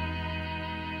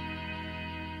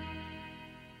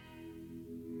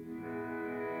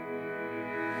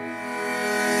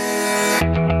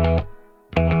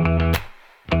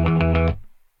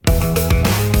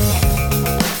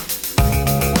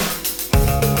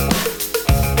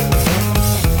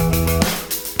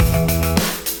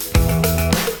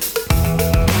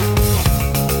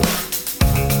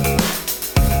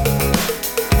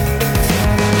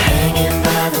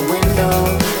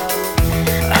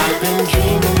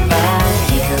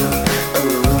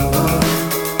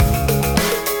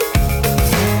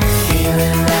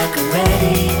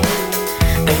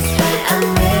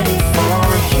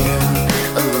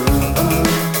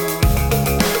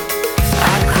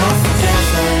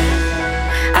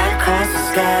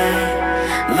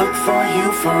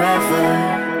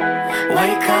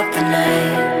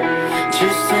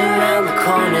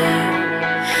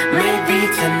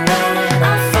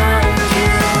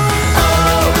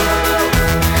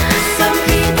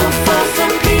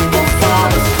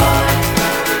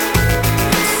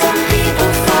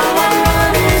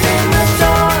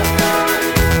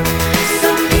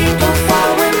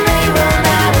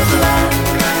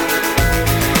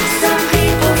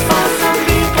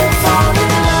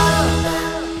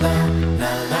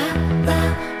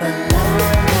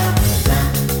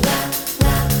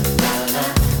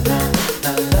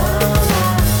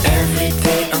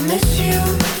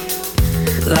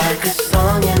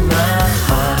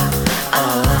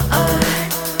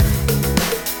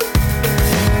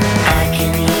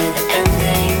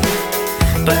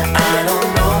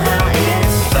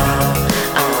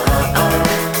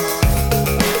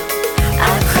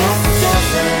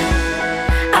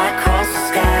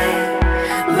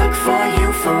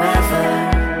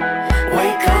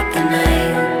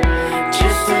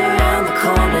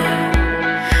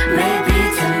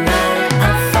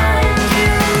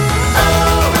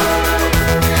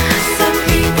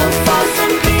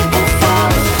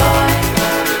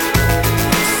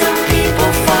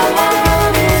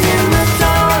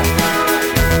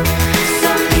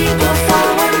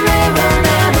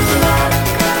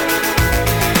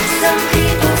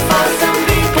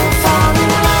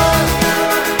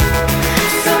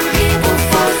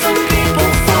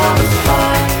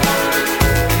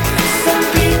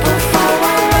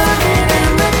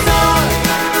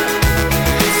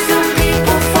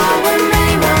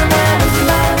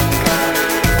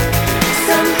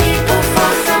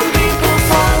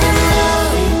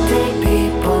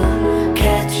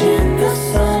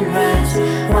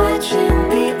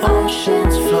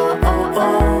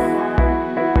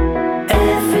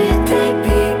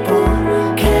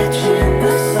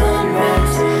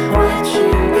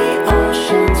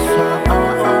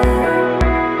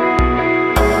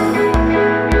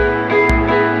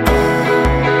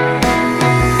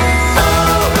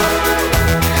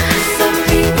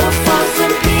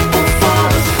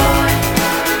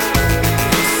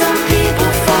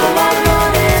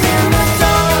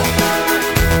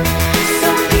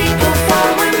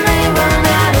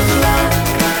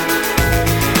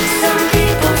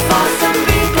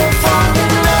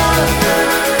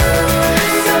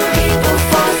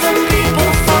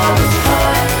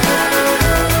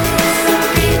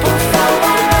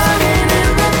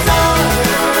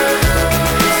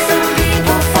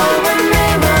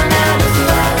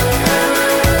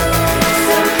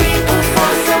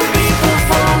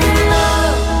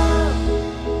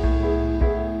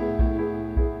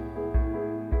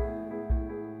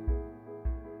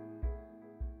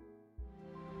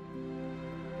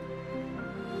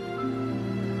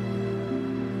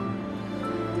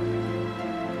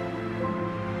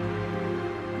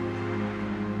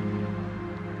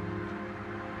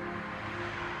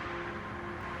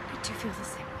 Do you feel the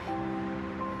same way?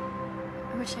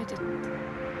 I wish I didn't.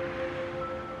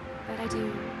 But I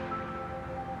do.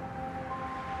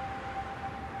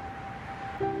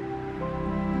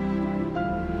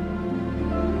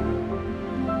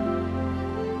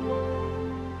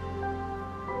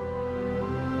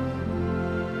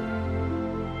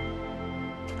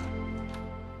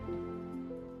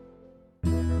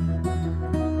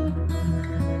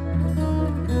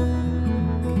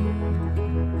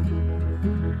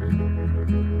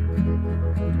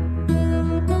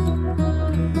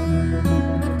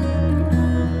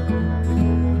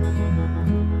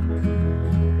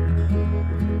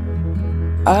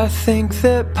 I think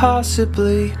that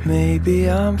possibly, maybe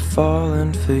I'm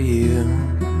falling for you.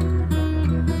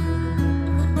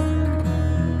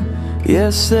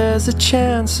 Yes, there's a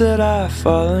chance that I've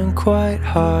fallen quite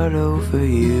hard over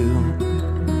you.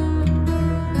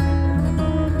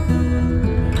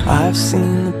 I've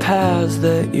seen the paths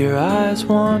that your eyes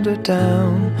wander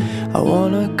down. I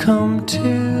wanna come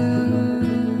too.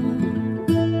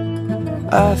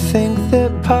 I think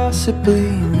that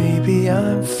possibly, maybe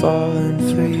I'm falling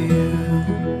for you.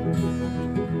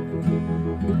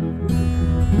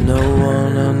 No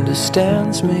one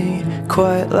understands me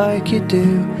quite like you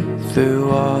do, through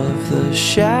all of the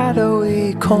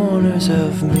shadowy corners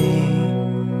of me.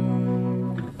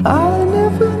 I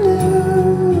never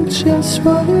knew just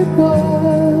what it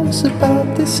was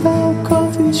about this old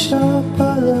coffee shop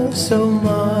I love so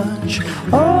much.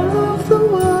 All of the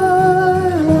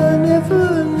while I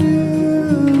never knew.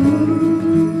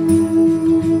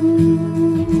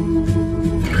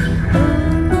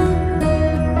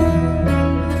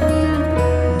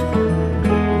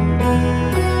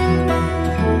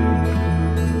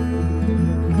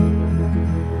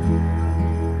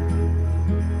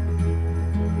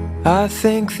 I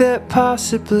think that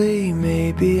possibly,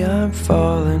 maybe I'm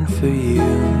falling for you.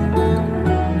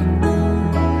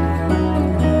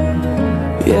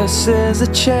 Yes, there's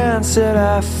a chance that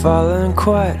I've fallen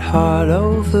quite hard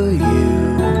over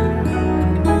you.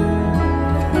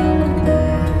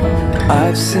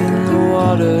 I've seen the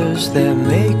waters that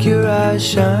make your eyes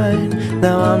shine.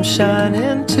 Now I'm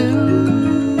shining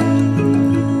too.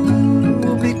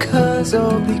 Because,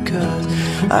 oh because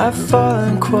I've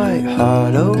fallen quite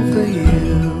hard over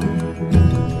you.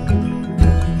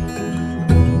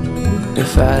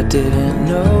 If I didn't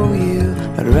know you,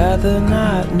 I'd rather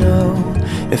not know.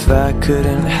 If I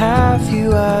couldn't have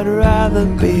you, I'd rather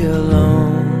be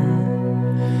alone.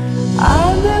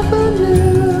 I never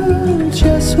knew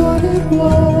just what it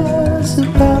was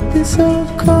about this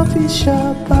old coffee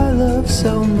shop I love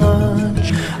so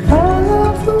much. All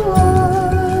of the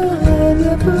while I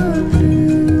never knew.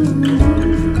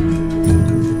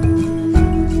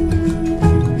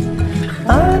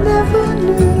 I never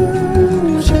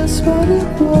knew just what it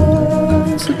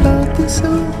was about this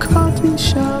old coffee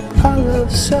shop I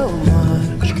love so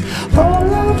much.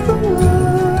 All of the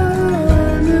while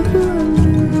I never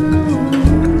knew.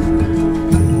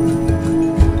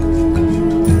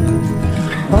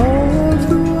 All of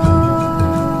the while,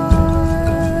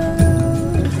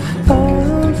 all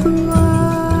of the while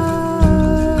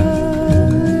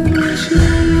it was you.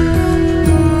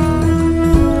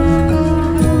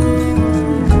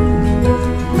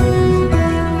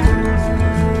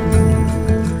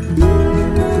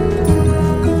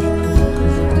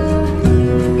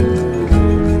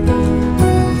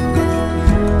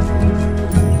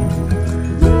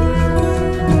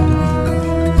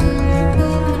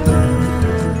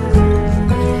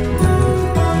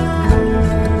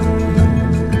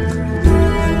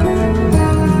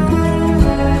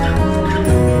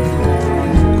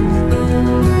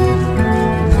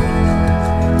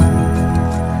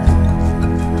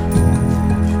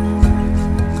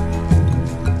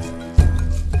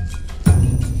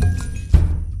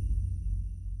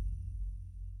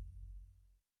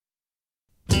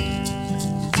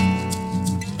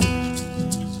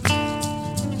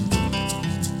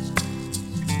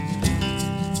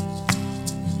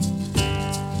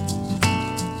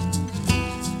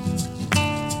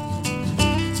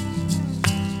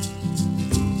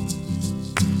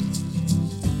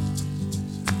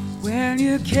 When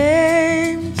you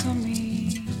came to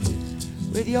me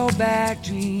with your bad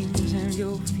dreams and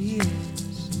your fears,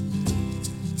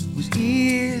 it was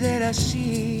easy to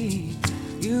see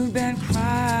you've been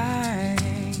crying.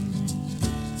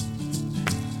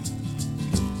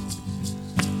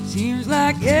 Seems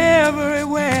like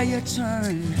everywhere you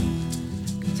turn,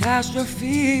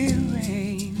 catastrophe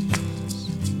reigns.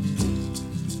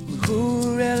 But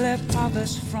who really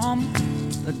bothers from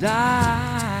the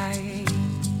dying?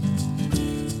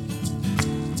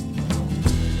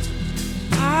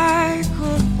 I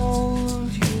could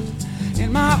hold you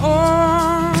in my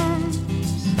arms.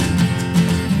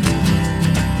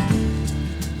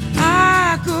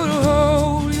 I could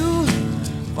hold you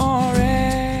forever.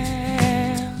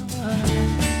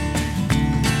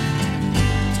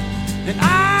 And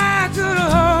I could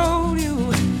hold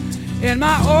you in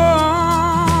my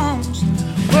arms.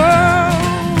 Oh,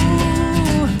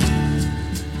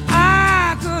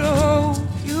 I could hold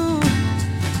you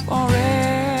forever.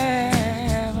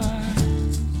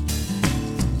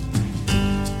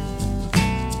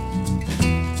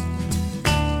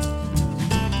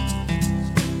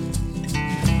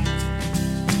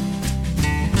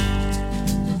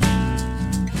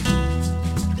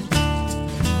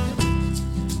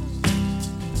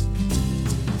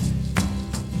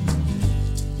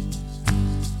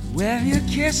 When you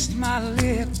kissed my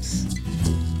lips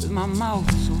with my mouth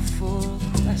so full of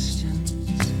questions,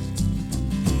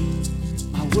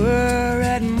 my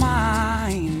worried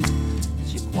mind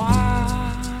is you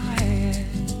quiet.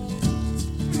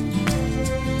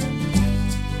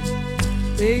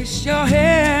 Place your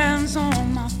hands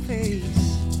on my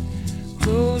face,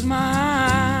 close my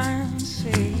eyes,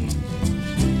 say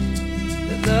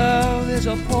that love is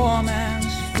a poor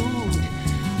man's food,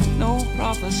 no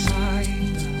prophesy.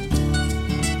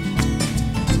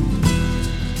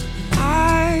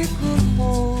 I could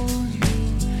hold you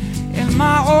in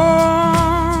my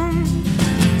arms.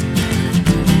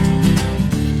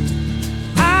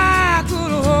 I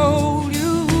could hold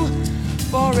you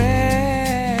forever,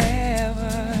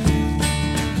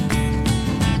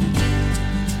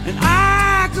 and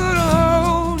I could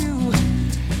hold you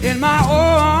in my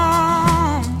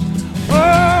arms.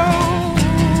 Oh,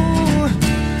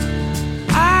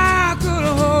 I could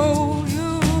hold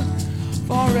you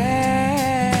forever.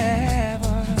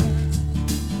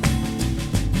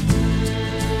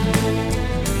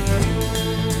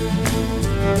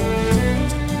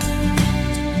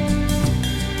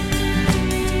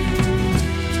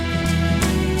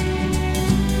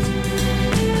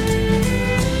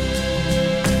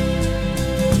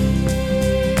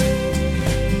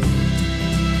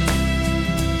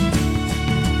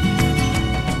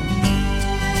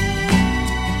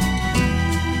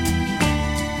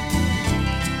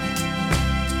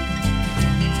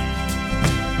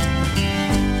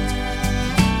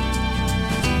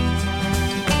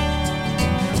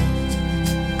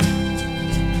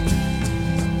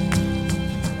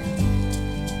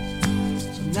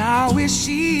 Now we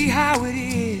see how it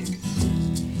is,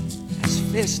 as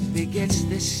fist begets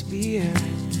this spear.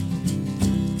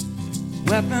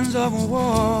 Weapons of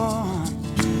war,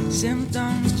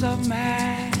 symptoms of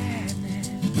madness.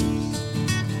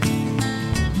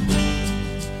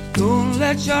 Don't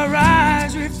let your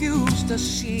eyes refuse to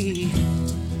see.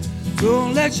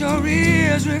 Don't let your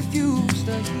ears refuse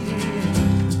to hear.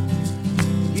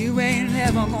 You ain't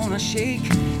never gonna shake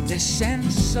this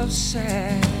sense of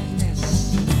sadness.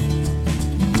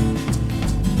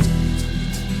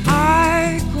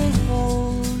 I could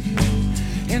hold you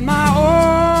in my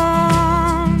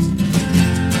arms.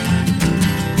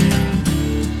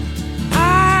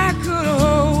 I could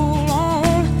hold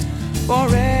on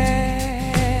forever,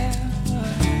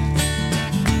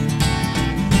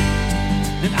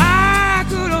 and I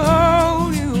could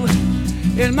hold you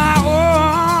in my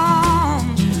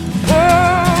arms. Oh,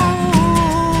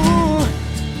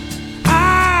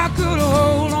 I could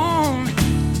hold on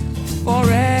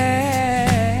forever.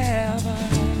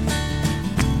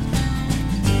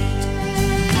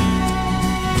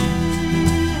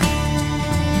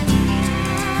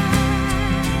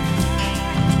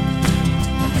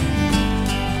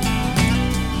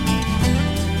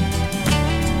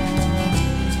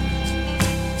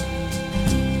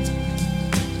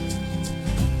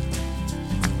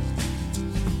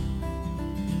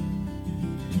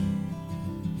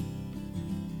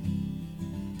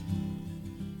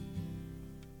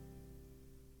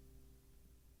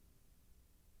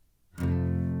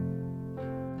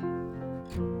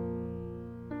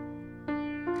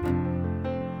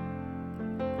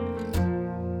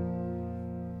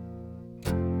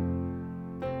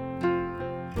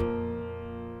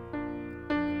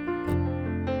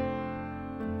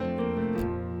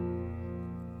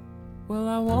 Well,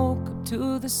 I woke up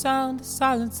to the sound to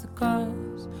silence the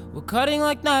cars. We're cutting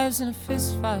like knives in a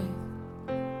fist fight.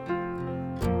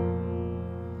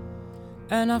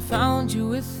 And I found you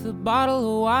with a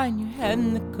bottle of wine, your head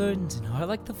in the curtains, and heart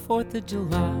like the 4th of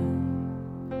July.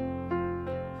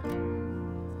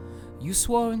 You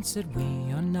swore and said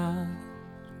we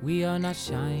are not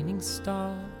shining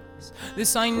stars.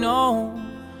 This I know,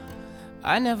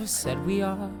 I never said we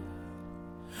are.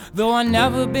 Though I've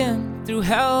never been through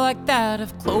hell like that,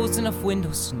 I've closed enough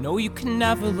windows to know you can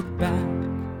never look back.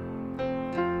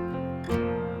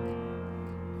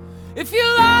 If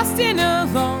you're lost and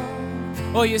alone,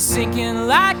 or you're sinking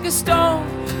like a stone,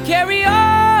 carry on.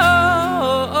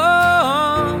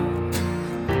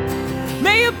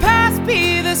 May your past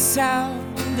be the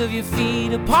sound of your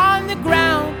feet upon the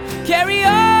ground. Carry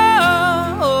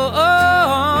on.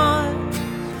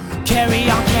 Carry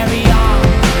on, carry on.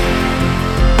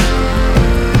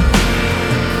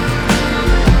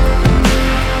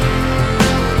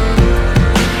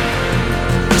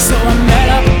 So I met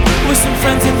up with some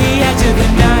friends at the edge of the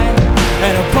night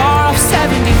at a bar off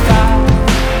 75.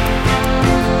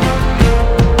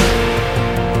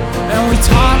 And we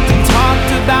talked and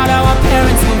talked about how our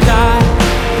parents will die,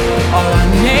 all our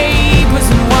neighbors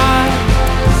and wives.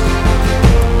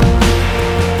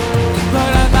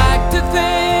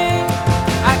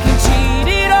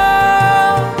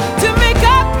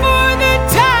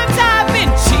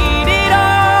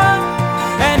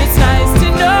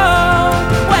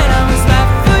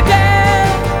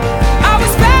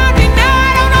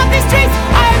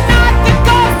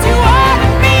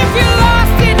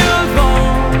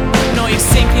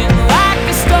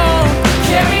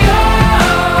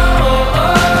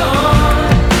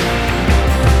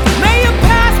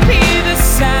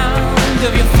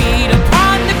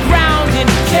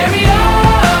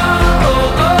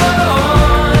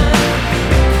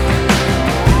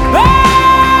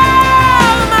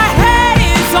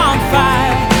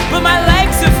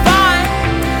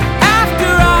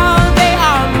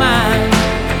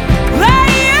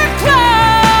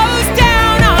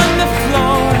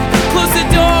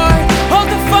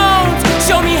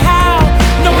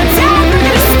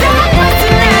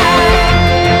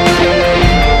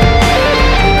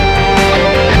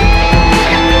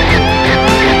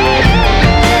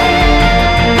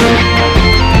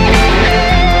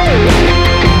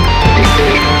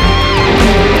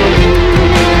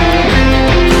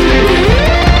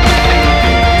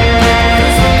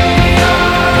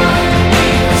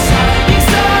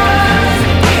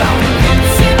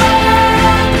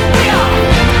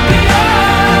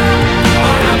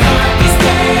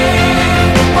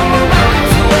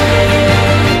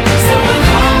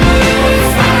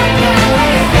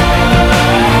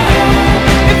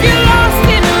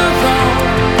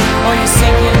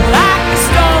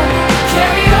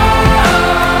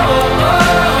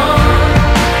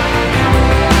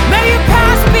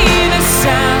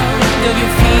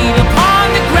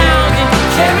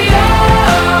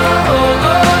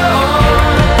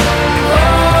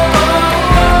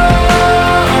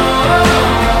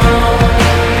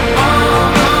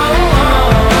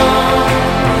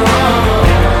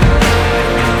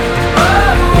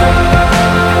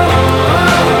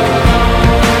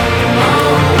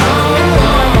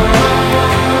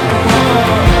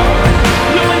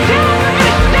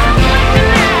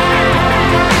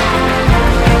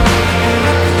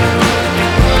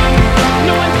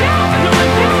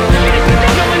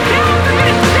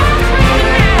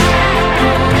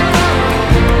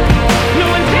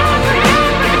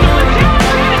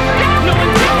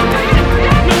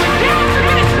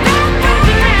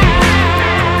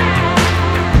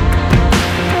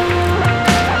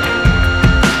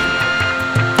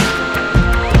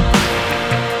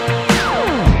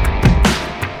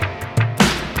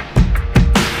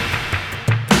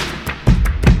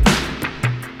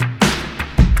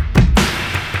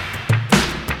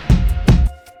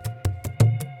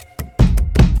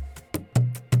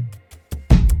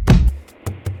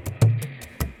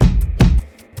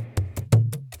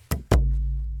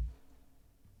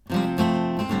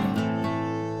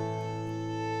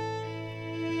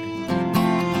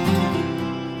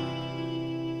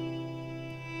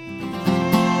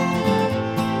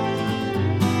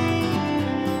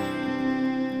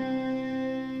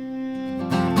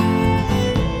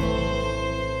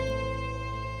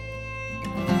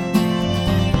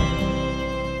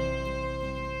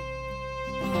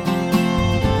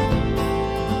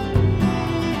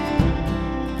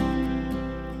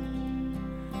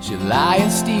 She'll lie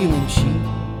and steal and cheat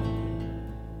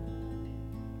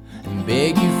and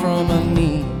beg you from her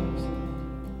knees,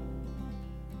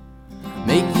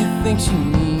 make you think she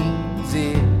needs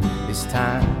it this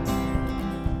time.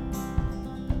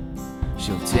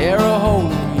 She'll tear a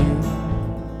hole in you,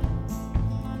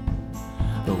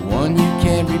 the one you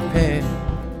can't repair.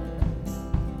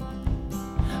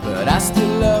 But I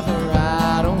still love her,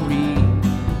 I don't really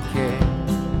care.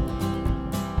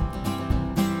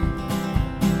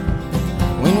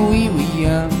 When we were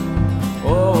young,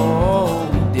 oh,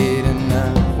 we did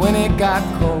enough. When it got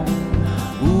cold,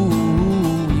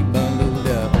 ooh, we bundled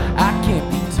up. I can't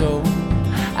be told,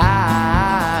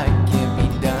 I can't be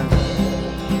done.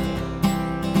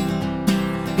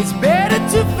 It's better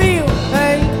to feel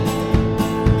pain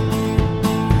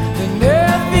than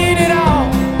nothing at all.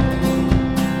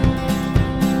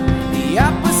 The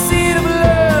opposite of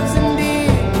love's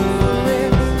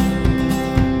indifference.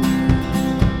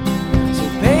 So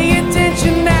pay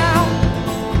attention now.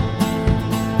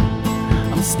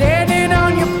 I'm standing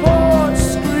on your porch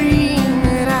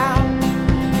screaming out,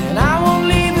 and I won't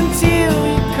leave until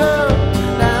you come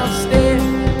downstairs.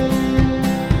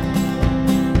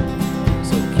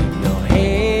 So keep your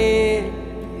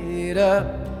head up,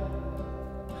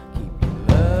 keep your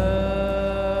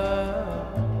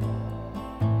love,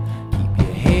 keep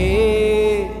your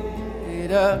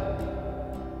head up,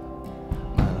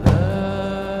 my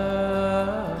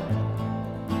love.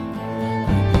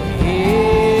 Keep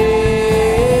your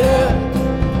head up, my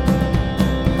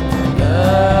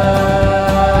love.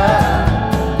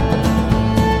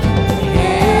 Keep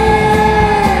your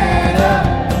head up,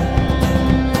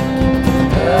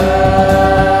 keep your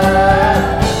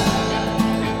love.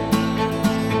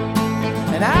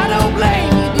 And I don't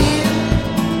blame you, dear,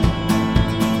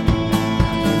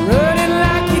 for running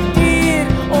like you did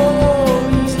all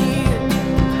these years.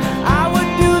 I would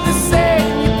do the same,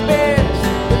 you best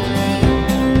believe.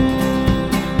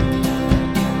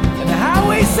 And the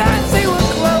highway signs say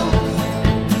we're closed,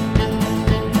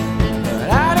 but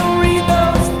I don't read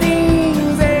those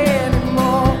things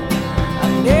anymore. I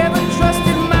never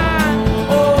trusted my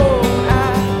own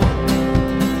eyes.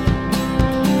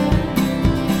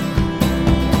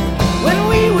 When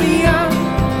we were young,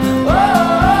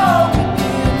 oh, we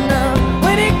did enough.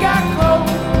 When it got cold,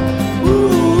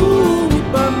 ooh, we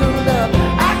bundled up.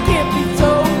 I can't be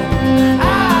told, I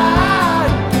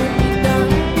can't be done.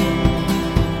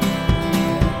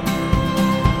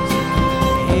 So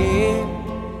keep your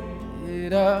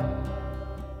head up,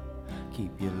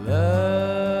 keep your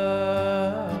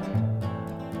love,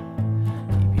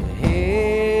 keep your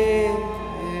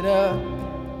head up,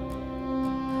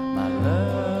 my love.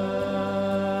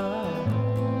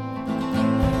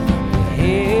 Keep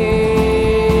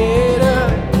your head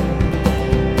up,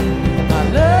 my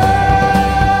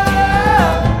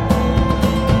love.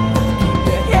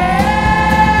 Keep your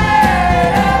head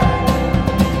up,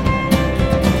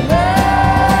 love.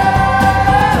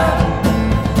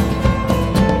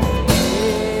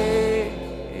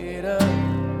 Head up,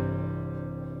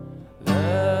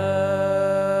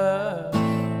 love.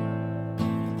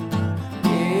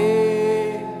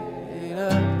 Head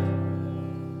up,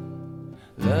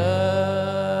 love.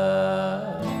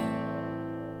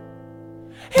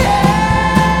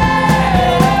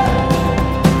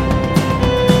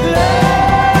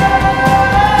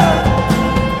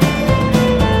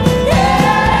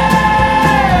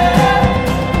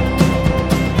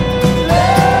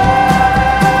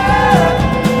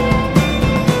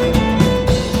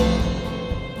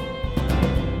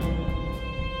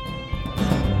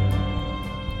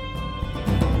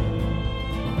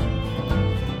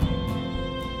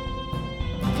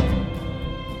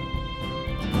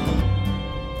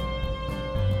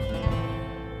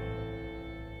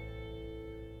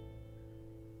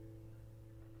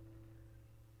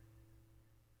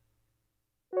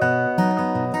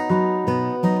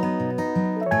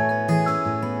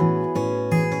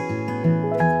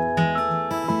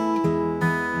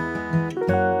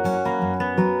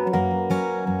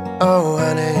 Oh,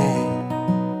 honey,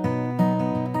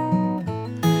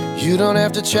 you don't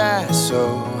have to try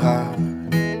so hard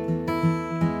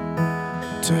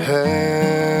to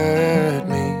hurt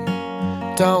me.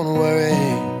 Don't worry,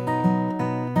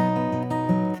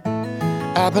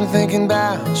 I've been thinking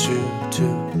about you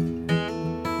too.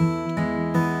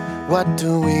 What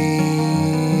do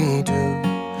we do?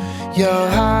 Your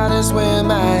heart is where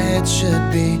my head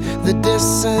should be. The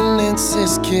dissonance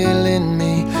is killing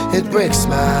me. It breaks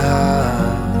my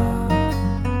heart.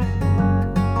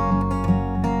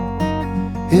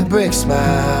 It breaks my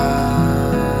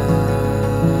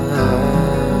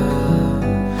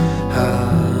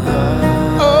heart.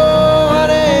 Oh,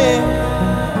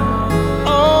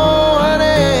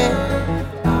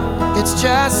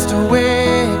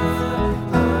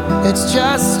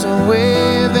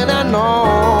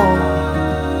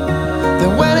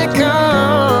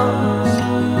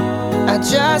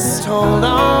 hold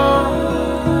on.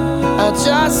 I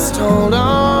just hold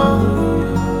on.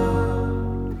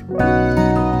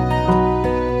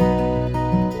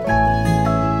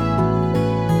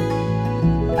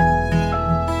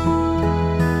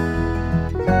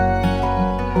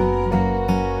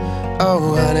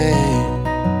 Oh, honey,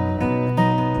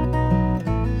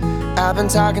 I've been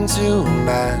talking to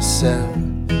myself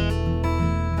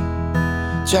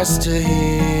just to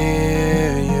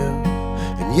hear you,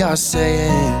 and you're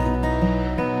saying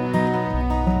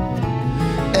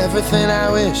everything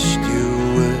I wished you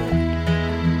would,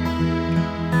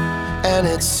 and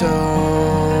it's so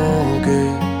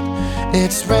good.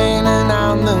 It's raining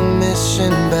on the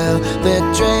mission bell,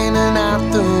 they're draining out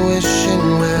the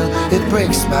wishing well. It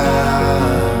breaks my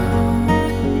heart,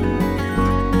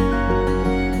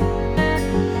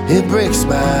 it breaks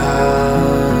my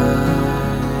heart.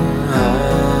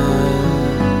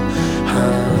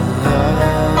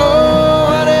 Oh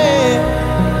honey,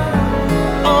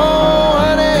 oh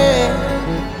honey,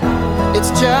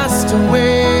 it's just a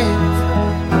wave,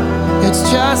 it's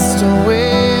just a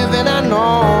wave, and I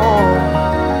know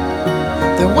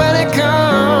that when it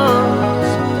comes,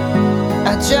 I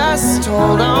just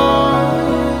hold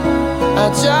on, I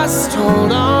just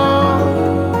hold on.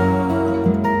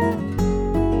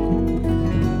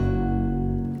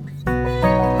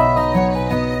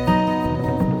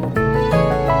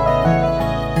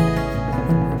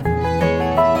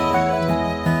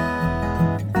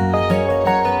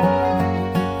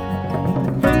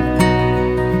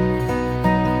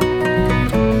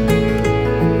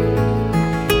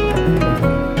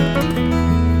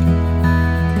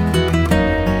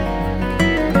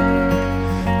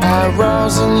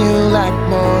 Rose on you like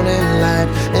morning light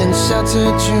and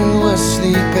sheltered you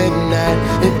asleep at night.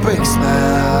 It breaks my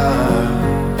heart.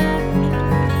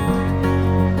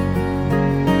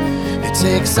 It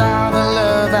takes all the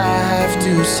love I have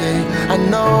to say. I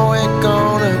know it's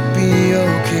gonna be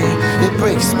okay. It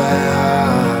breaks my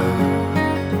heart.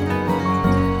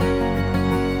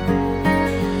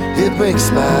 It breaks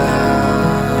my heart.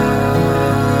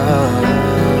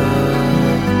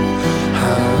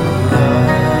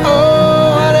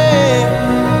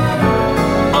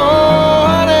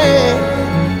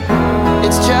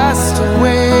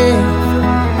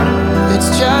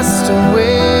 Just a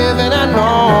wave, and I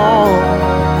know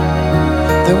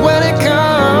that when it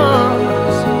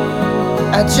comes,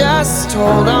 I just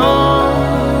hold on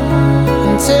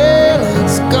until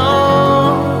it's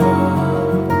gone.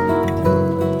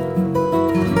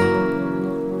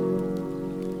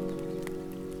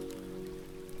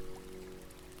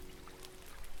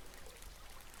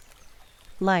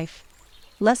 Life.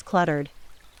 Less cluttered.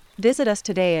 Visit us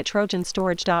today at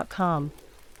trojanstorage.com.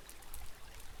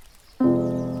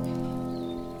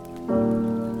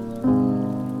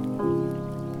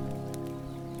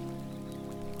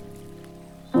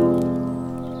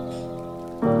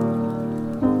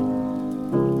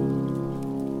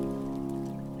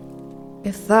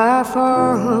 If I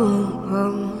fall,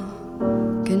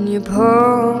 can you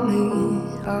pull me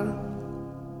up?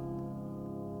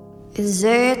 Is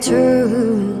it true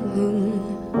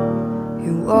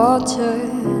you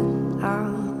altered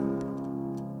out?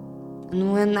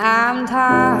 And when I'm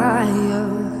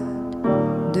tired,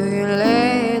 do you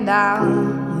lay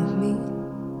down with me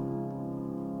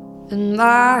in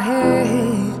my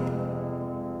head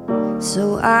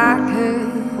so I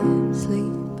can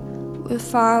sleep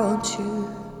without you?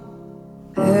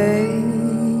 Hey,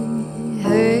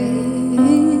 hey,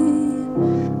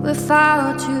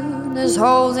 without you there's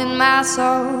holes in my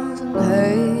soul. And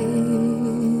hey,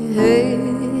 hey,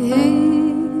 hey,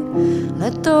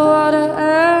 let the water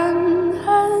end.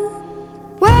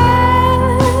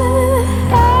 Wherever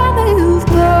you've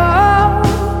gone,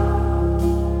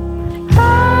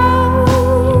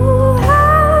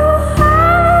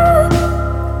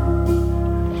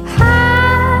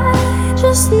 I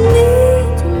just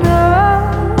need to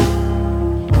know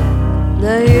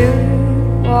that you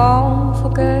won't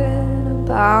forget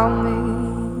about me.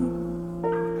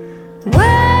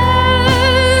 Wherever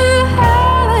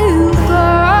you go,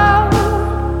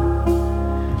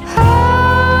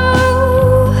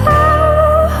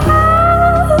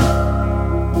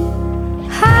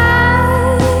 I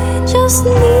just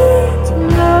need to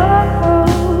know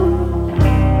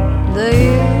that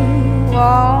you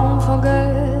won't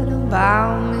forget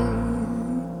about me.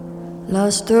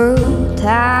 Lost through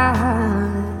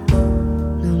time,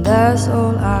 now that's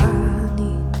all I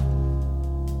need.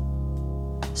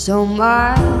 So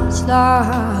much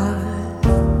life,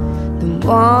 then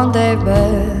one day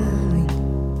buried.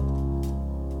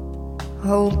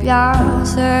 Hope you're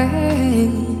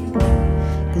safe,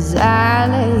 as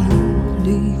alley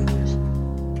leaves.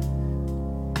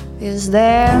 Is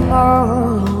there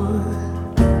more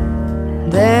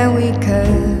than we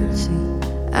can see?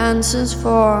 Answers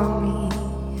for me,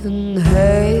 and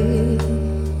hey,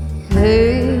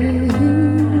 hey,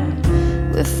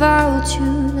 without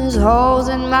you there's holes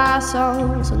in my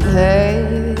soul, and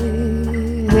hey,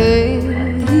 hey,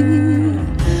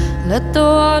 let the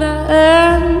water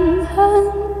in.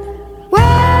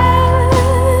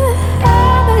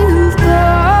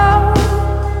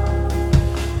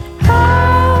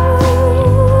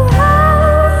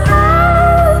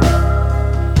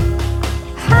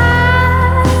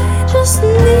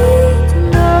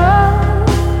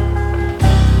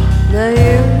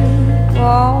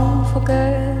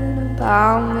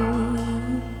 About me,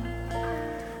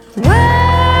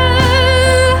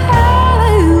 where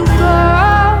have you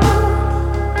gone?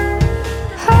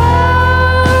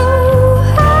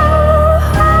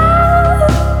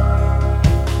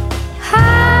 I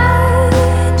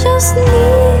just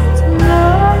need to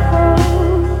know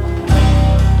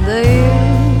that you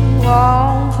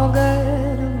won't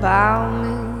forget about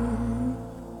me.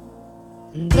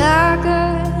 And I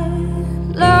get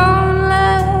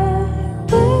lonely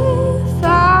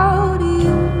without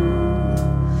you,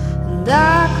 and I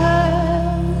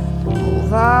can't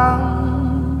move on,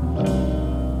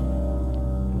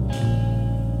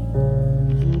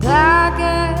 and I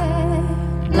get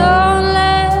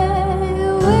lonely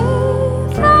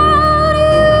without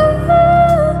you,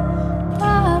 I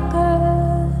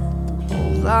can't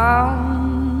move on,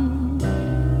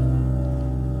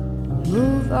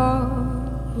 move on.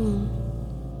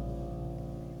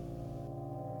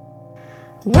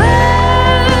 Where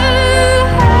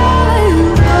have you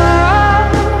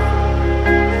gone?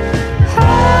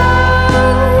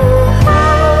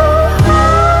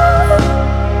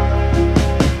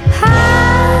 I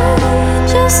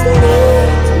just need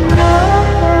to know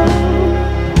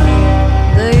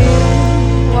that you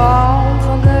won't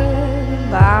forget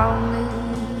about me.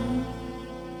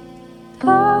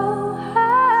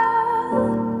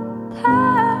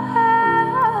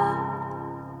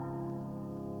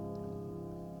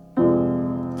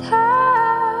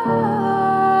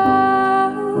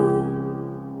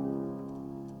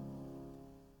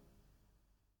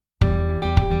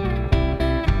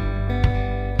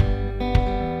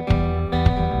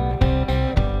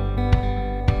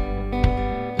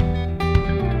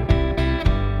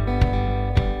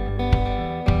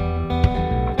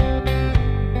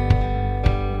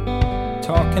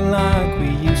 Talking like we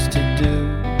used to do.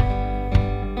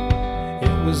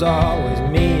 It was always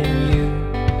me and you,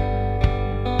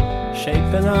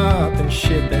 shaping up and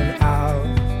shipping out.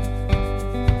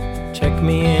 Check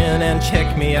me in and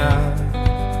check me out.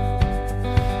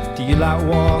 Do you like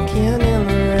walking in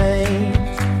the rain?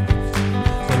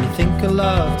 When you think of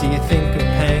love, do you think of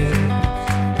pain?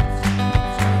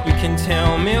 You can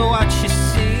tell me what you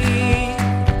see.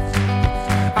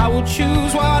 I will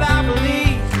choose what I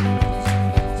believe.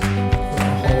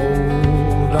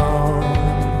 Hold on,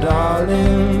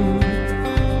 darling.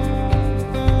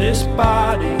 This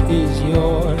body is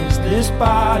yours. This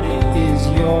body is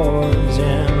yours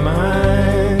and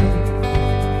mine.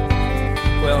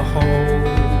 Well,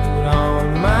 hold on,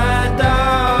 my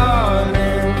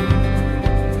darling.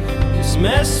 This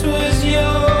mess was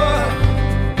yours.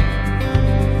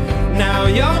 Now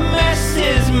your mess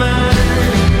is mine.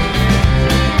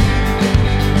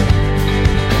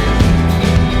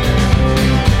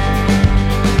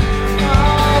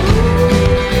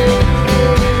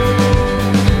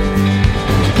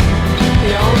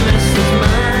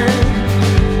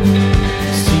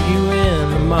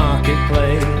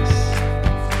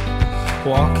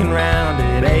 Walking round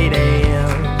at 8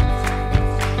 a.m.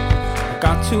 I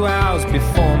got 2 hours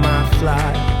before my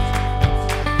flight.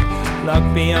 Luck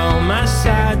be on my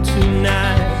side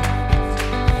tonight.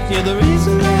 You're the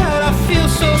reason that I feel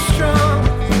so strong,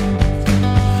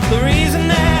 the reason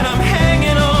that I'm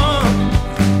hanging on.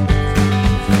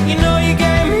 You know you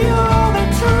gave me all the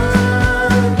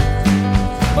time.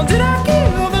 Well, did I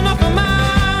give enough of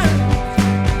mine?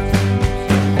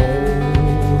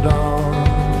 Hold on,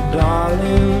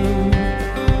 darling.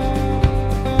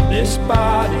 This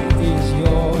body is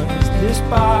yours. This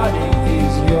body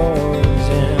is yours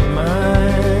and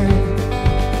mine.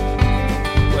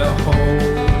 Well,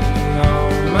 hold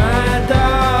on, my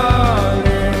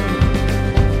darling.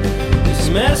 This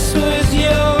mess was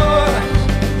yours.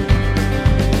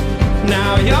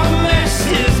 Now your mess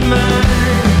is mine.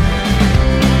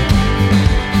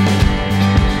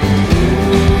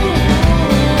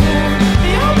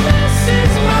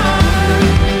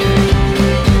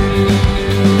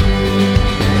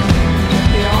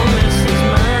 Your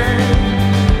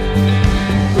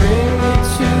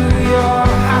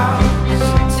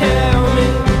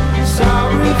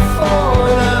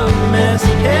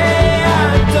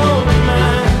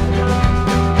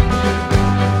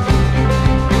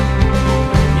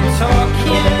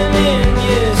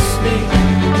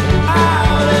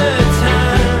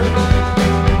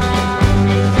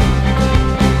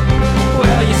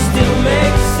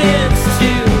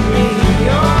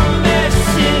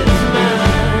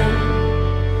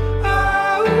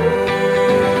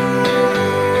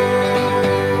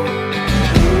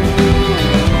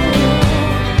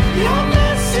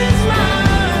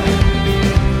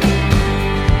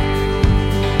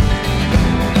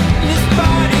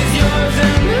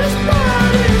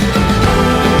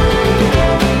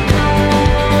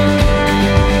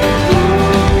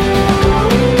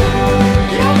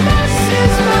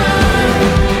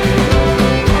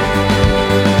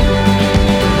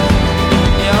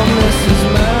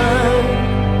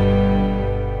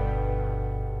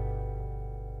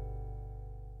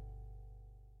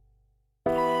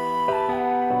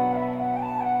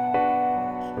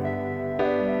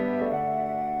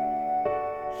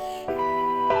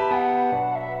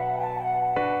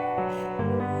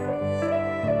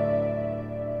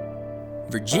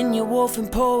Virginia Woolf and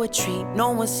poetry,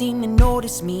 no one seemed to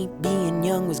notice me. Being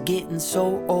young was getting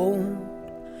so old.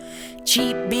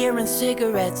 Cheap beer and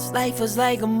cigarettes, life was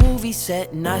like a movie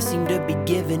set, and I seemed to be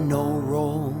given no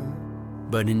role.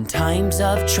 But in times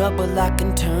of trouble I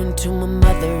can turn to my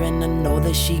mother, and I know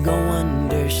that she gon'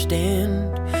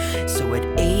 understand. So at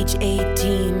age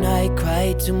 18 I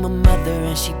cried to my mother,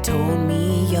 and she told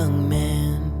me, young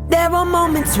man, there are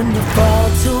moments when you fall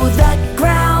to the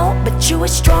ground, but you are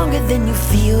stronger than you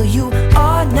feel you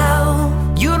are now.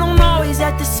 You don't always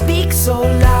have to speak so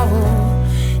loud.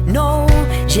 No,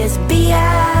 just be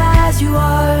as you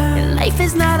are. And life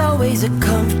is not always a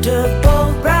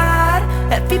comfortable ride.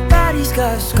 Everybody's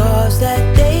got scars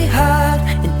that they hide,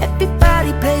 and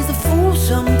everybody plays the fool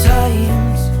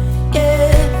sometimes.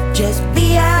 Yeah, just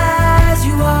be as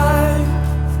you are.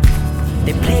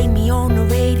 They played me on the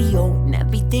radio, and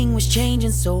everything was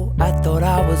changing, so I thought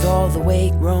I was all the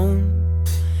way grown.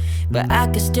 But I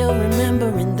can still remember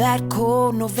in that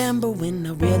cold November when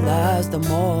I realized I'm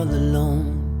all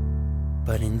alone.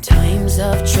 But in times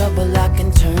of trouble I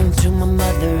can turn to my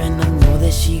mother, and I know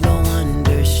that she gon'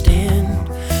 understand.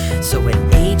 So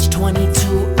at age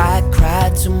 22 I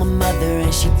cried to my mother,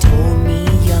 and she told me,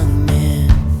 young man,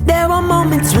 there are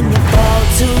moments when you fall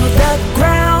to the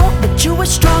ground, but you are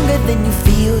stronger than you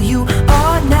feel you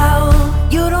are now.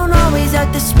 You don't always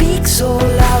have to speak so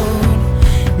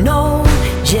loud. No,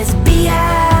 just be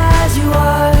as you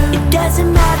are. It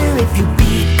doesn't matter if you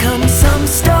become some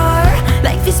star.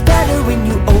 Life is better when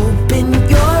you open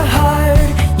your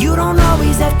heart. You don't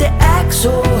always have to act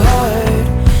so hard.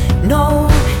 No,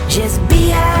 just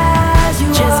be as you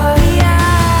are. Just be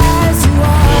as you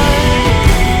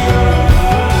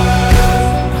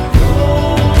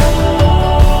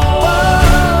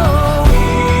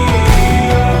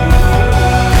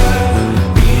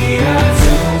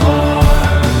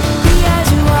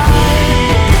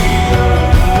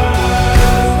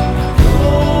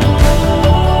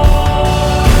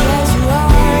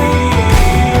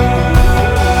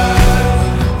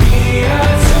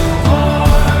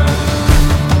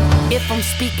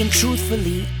Speaking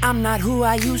truthfully, I'm not who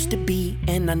I used to be,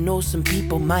 and I know some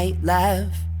people might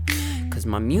laugh, cause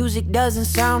my music doesn't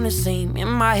sound the same,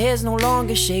 and my hair's no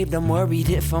longer shaved. I'm worried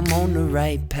if I'm on the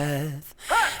right path.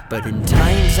 But in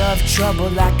times of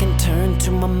trouble I can turn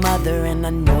to my mother, and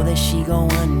I know that she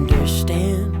gon'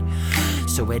 understand.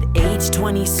 So at age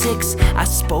 26 I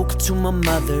spoke to my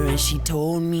mother, and she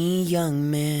told me, young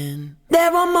man,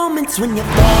 there are moments when you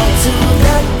fall to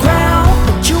the ground,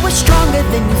 but you are stronger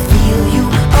than you feel you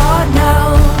are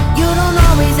now. You don't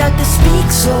always have to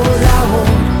speak so loud.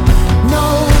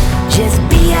 No, just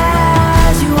be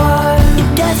as you are.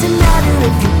 It doesn't matter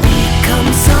if you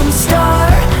become some star.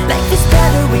 Life is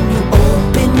better when you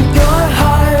open your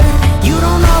heart. You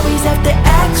don't always have to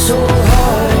act so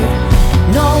hard.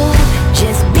 No,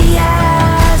 just be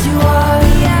as you are.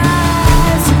 Be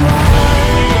as you are.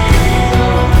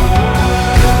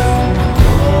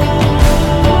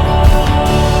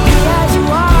 Be as you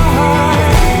are.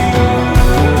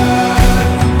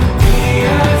 Be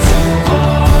as you are.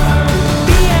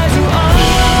 Be as you are.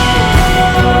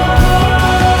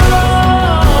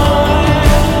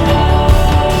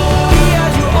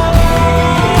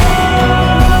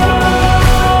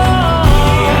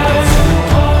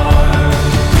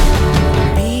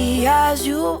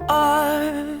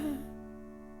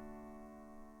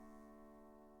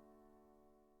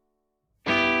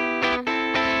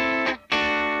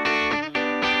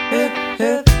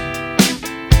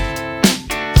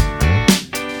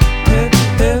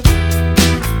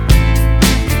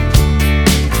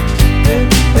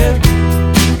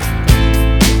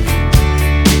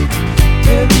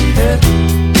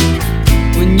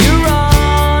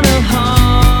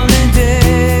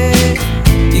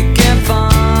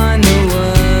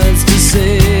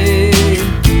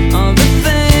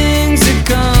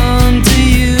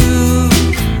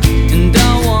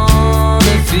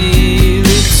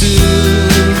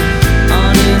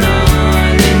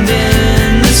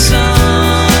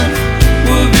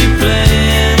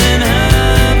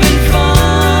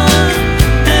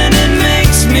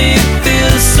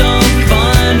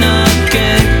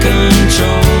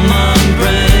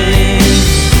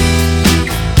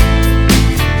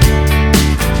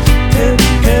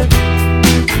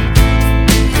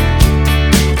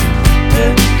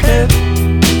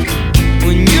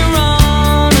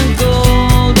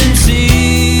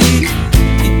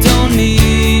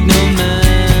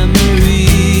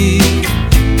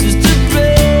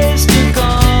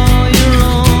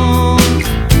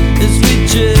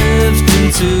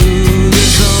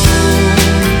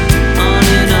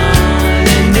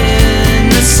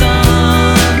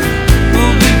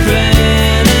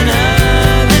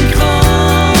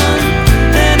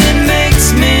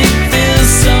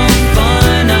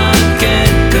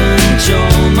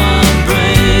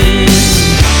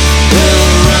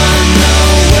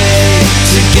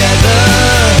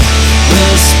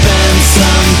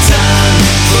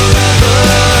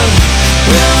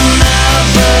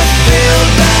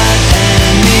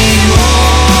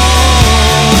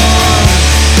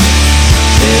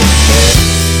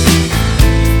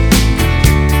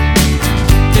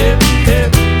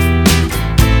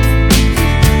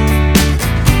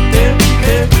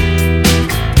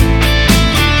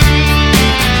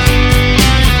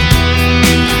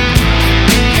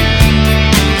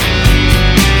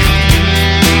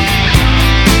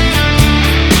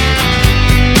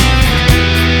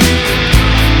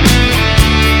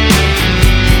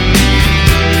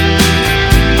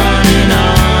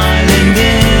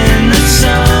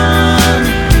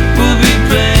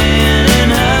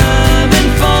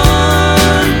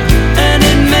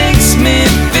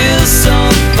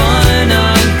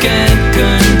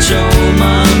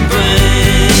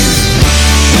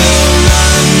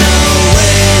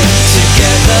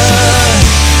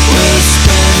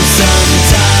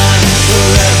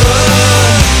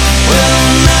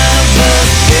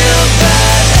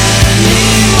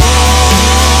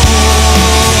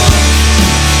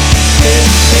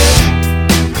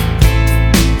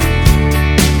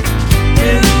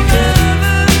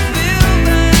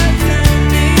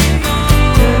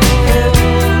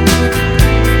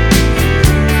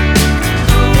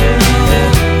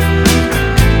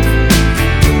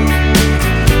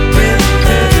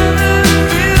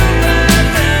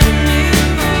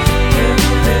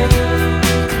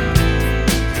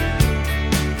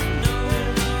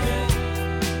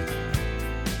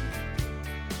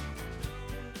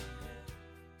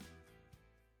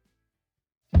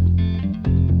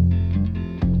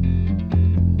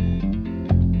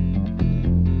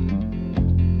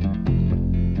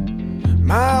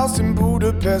 in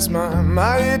Budapest,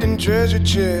 my hidden treasure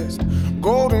chest,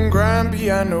 golden grand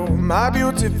piano, my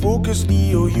beauty focused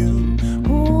EOU.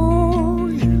 Ooh,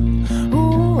 you,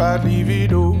 ooh, I'd leave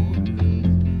it all.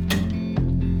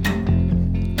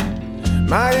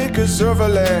 My acres of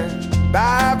land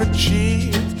I've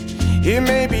achieved. It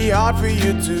may be hard for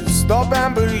you to stop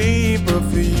and believe, but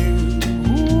for you,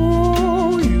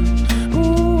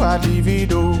 I'd leave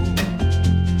it all.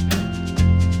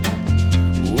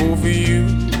 Oh, for you,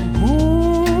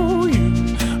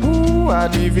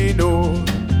 I'd leave it all.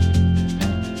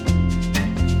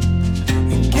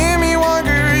 And give me one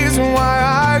good reason why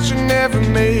I should never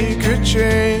make a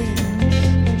change.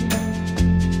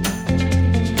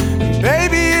 And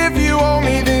baby, if you owe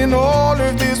me, then all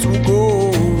of this will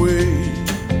go away.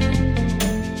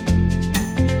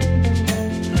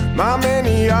 My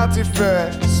many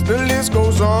artifacts, the list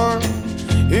goes on.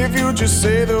 If you just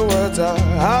say the words,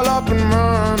 I'll up and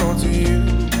run onto you.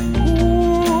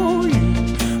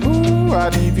 Ooh,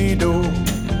 I'd leave it all.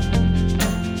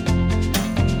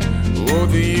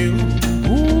 Over you.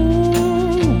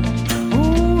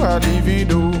 Ooh, I'd leave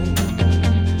it all.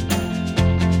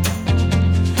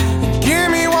 Give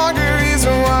me one good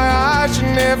reason why I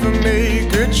should never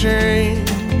make a change.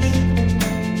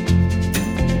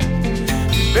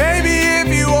 Baby, if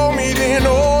you owe me, then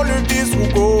all of this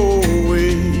will go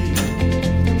away.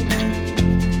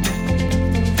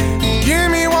 Give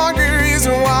me one good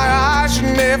reason why I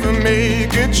should never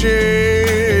make a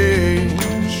change.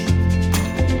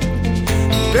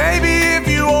 Baby, if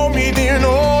you owe me, then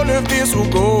all of this will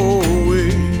go away.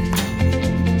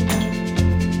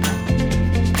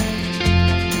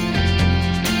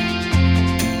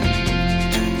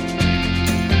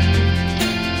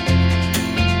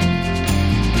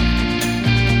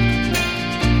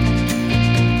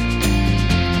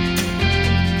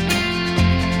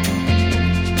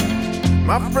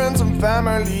 My friends and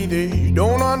family, they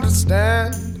don't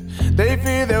understand. They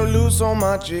fear they'll lose so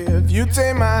much if you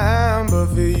take my hand. But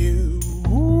for you,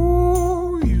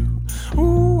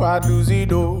 I'd lose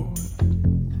it all.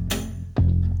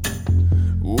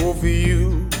 Oh, for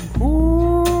you,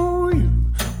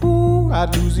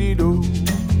 I'd lose it all.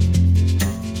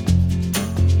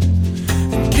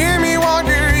 Give me one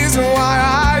good reason why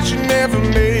I should never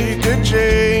make a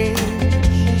change.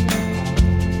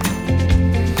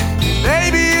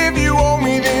 Baby, if you owe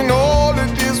me, then all of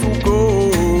this will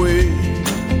go away.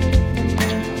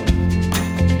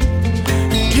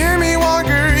 Give me one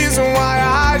good reason why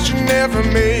I should never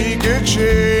make a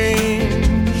change.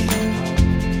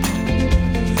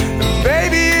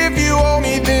 Baby, if you owe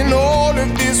me, then all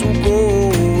of this will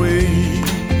go away.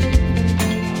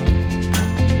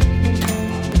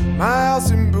 My house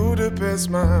in Budapest,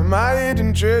 my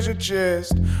hidden treasure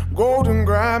chest, golden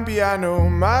grand piano,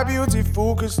 my beauty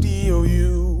focused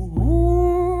EOU.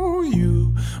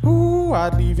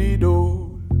 I'd leave it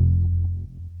all.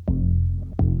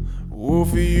 Oh,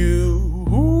 for you,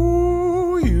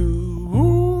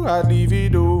 I'd leave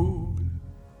it all.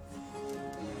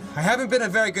 I haven't been a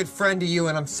very good friend to you,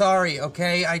 and I'm sorry,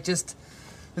 okay?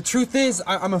 The truth is,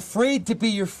 I'm afraid to be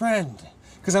your friend,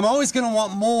 because I'm always gonna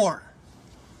want more.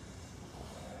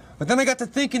 But then I got to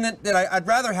thinking that I'd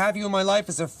rather have you in my life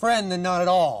as a friend than not at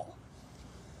all.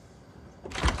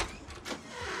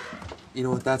 You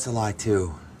know what, that's a lie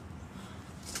too.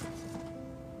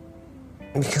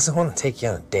 Because I want to take you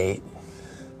on a date.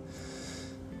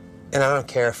 And I don't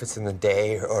care if it's in the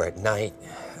day or at night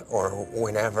or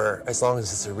whenever, as long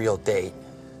as it's a real date.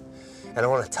 And I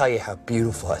want to tell you how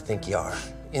beautiful I think you are,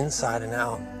 inside and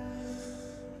out.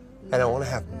 And I want to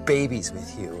have babies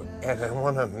with you, and I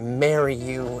want to marry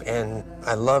you, and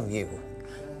I love you.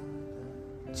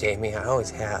 Jamie, I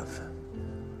always have.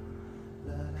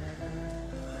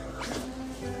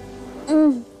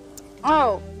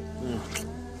 Oh.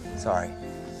 Sorry.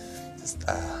 Just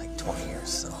like 20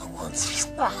 years all at once.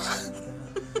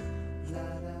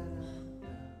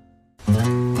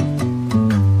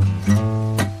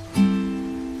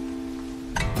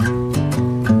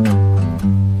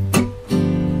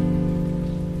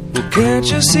 Can't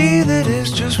you see that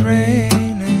it's just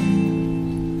raining?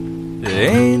 There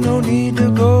ain't no need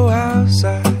to go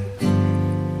outside.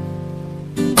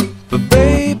 But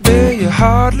baby, you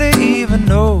hardly even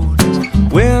notice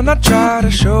when I try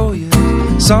to show you.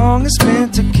 The song is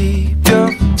meant to keep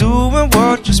you doing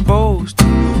what you're supposed to.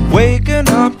 Waking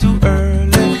up too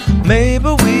early, maybe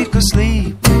we could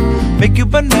sleep. Make you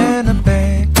banana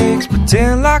pancakes,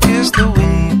 pretend like it's the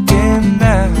weekend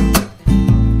now.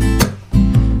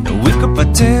 We could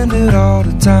pretend it all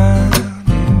the time,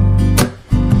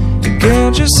 yeah. And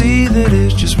can't you see that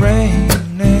it's just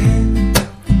raining?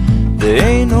 There There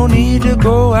ain't no need to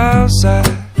go outside,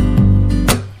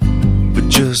 but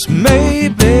just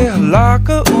maybe like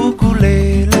a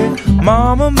ukulele.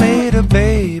 Mama made a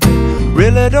baby,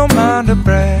 really don't mind the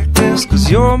practice, 'cause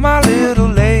you're my little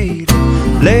lady.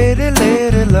 Lady,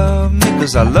 lady, love me,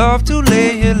 'cause I love to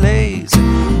lay you lazy.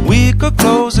 We could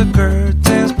close the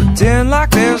curtains, pretend like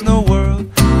there's no world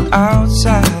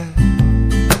outside.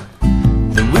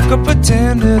 Then we could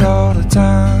pretend it all the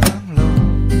time,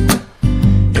 Lord.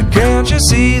 And can't you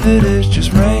see that it's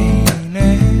just raining?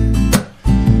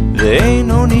 There ain't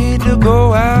no need to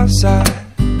go outside.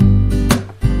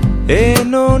 Ain't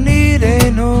no need,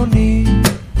 ain't no need.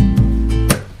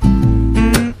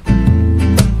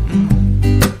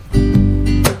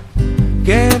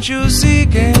 Can't you see,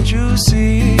 can't you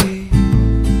see?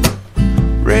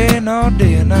 Rain all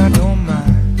day and I don't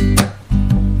mind.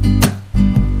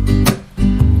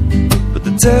 But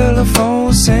the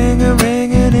telephone's singing,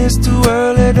 ringing, it's too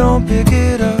early, don't pick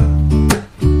it up.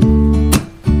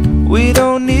 We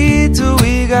don't need to,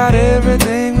 we got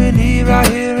everything we need right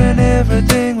here, and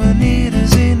everything we need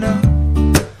is enough.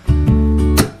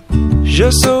 It's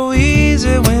just so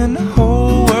easy when the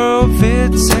whole world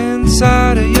fits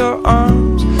inside of your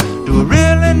arms. Do I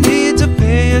really need to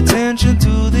pay attention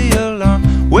to the alarm?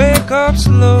 Wake up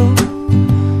slow,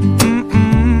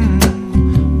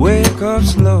 wake up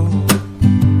slow.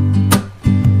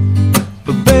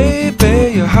 But baby,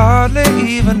 you hardly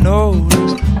even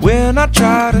notice when I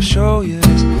try to show you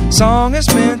this song is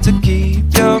meant to keep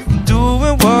you from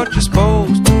doing what you're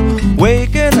supposed to.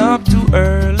 Waking up too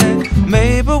early,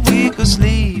 maybe we could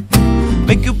sleep.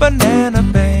 Make you banana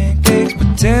pancakes,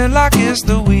 pretend like it's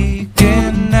the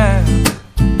weekend now.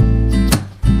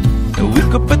 And we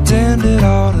could pretend it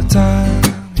all the time,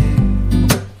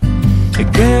 yeah. And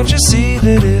can't you see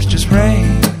that it's just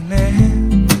raining?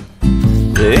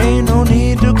 There ain't no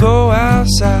need to go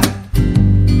outside.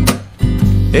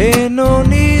 Ain't no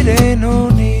need, ain't no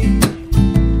need.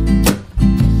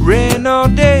 Rain all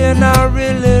day and I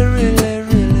really, really,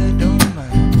 really don't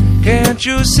mind. Can't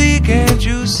you see, can't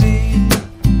you see?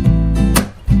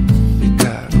 We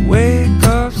gotta wake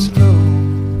up slow.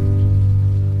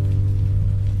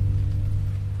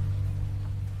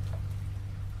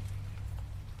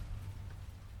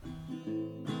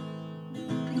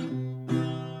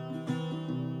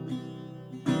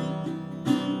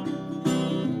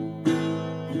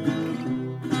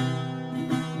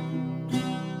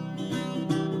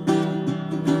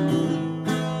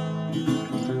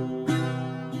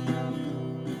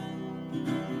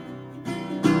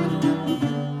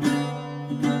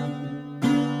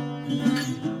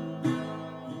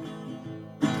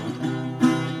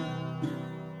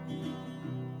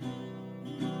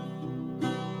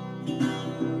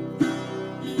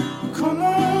 Come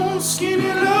on, skinny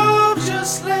love,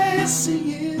 just let's sing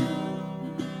it.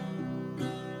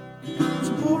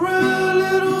 To pour a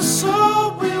little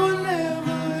soul we will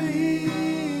never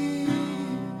hear.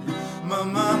 My,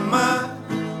 my, my,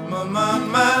 my, my,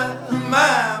 my,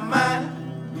 my, my.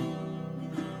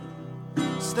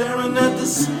 Staring at the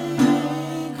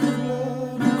sink of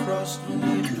blood across the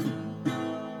needle.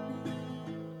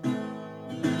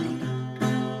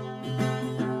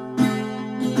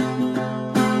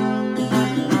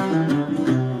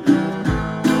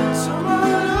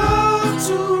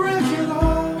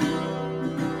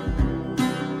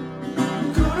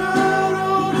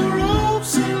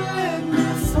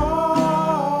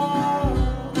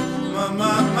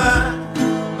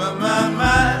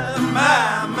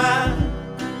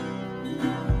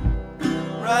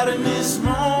 Right in this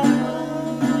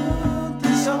moment,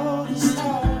 this all the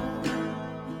start.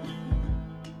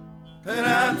 And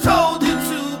I told you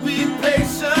to be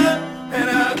patient, and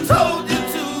I told you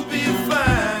to be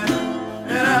fine,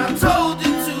 and I told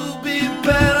you to be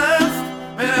balanced,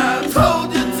 and I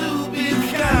told you to be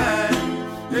kind.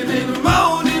 And in the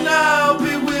morning I'll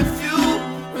be with you,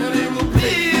 and it will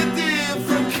be a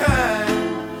different kind.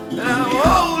 And I'm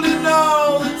holding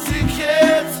all the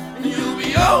tickets, and you'll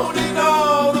be owning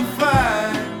all the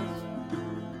fines.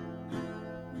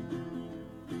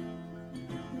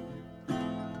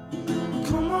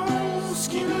 Come on,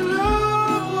 skinny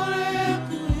love, what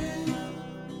happened?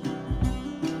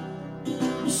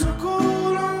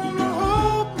 Circle on the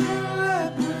hope and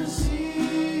let me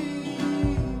see.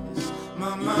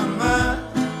 My, my, my,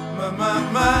 my, my,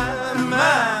 my,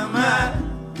 my, my.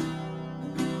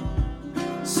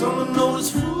 Someone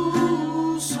noticed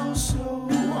food so slow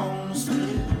on the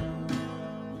street.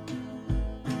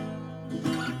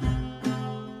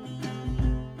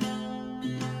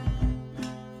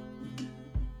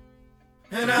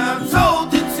 And I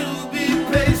told you to be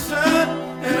patient,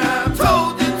 and I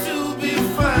told you to be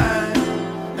fine,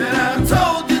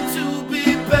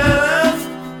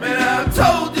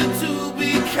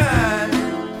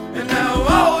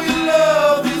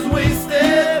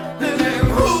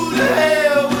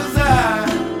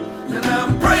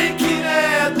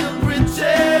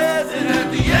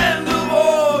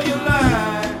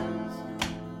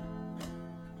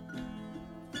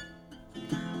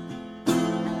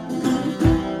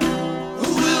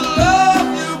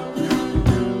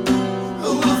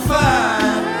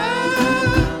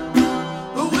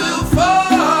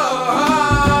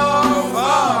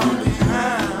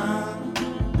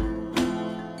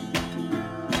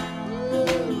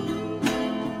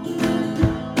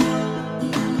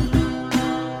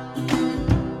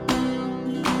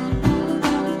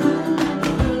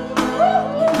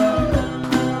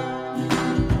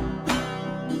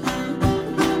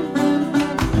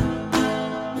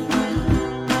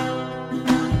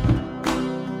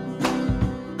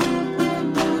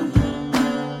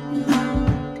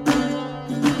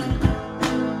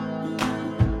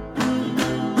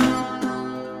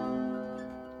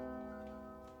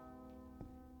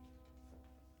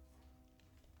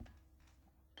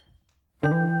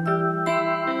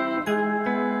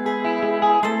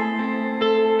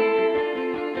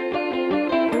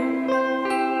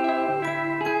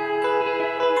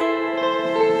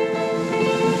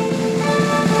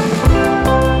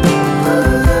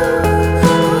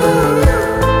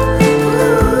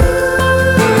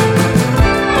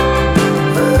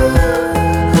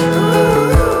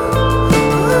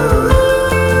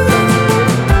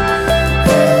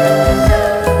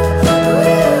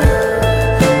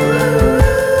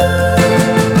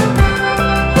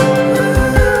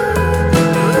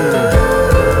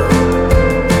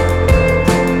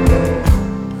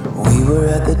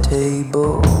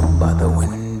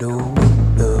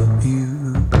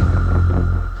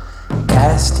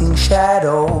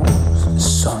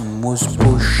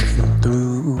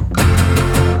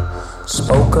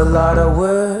 spoke a lot of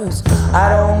words. I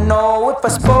don't know if I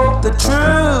spoke the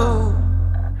truth.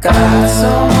 Got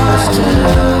so much to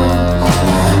lose,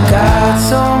 got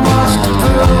so much to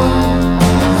prove.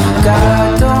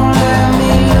 God, don't let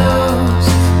me lose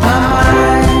my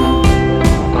mind.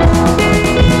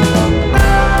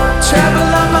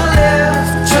 Trouble on my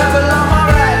left, trouble on my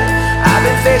right. I've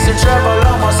been facing trouble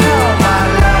almost all my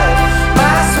life.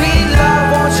 My sweet love,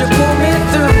 won't you pull me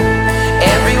through?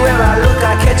 Everywhere I look,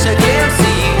 I catch a glimpse of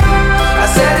you. I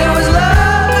said it was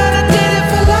love, and I did it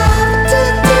for love, I did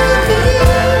it for you.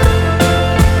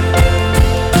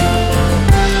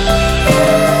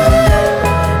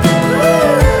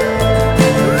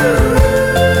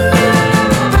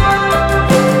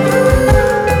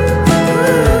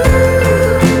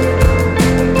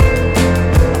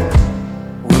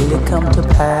 Will it come to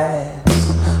pass,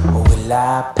 or will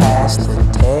I pass the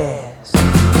test?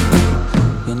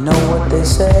 You know what they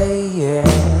say, yeah,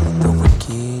 the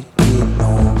wicked get no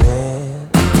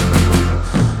rest.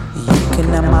 You can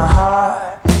have my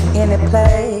heart, any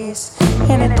place,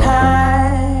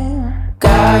 anytime.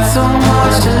 Got so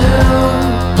much to lose,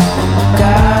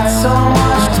 got so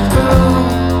much to prove.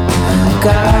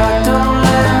 God, don't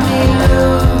let me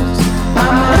lose my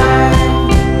mind.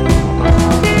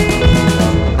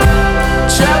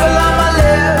 Trouble on my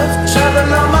left,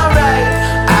 trouble on my right.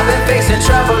 I've been facing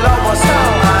trouble almost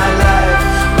all my life.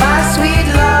 My sweet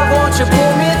love, won't you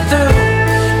pull me through?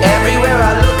 Everywhere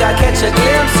I look, I catch a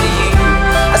glimpse of you.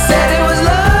 I said it was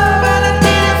love, and I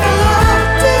did it for love,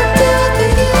 did it for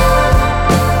you.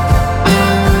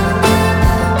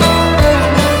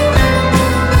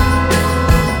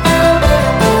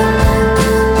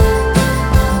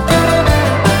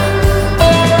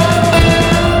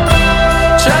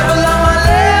 Trouble on my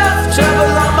left,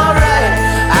 trouble on my right.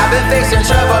 I've been facing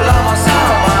trouble almost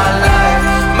all my life.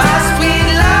 My sweet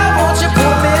love, won't you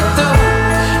pull me through?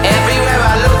 Everywhere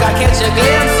I look, I catch a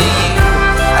glimpse of you.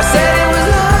 I said it was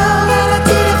love, and I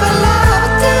did it for love,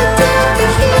 I did it for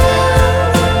you.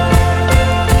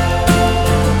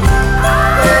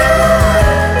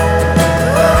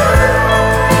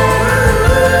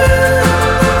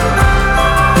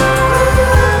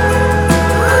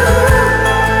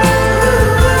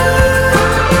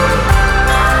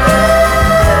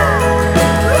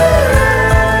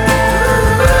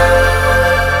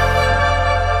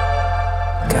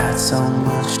 Got so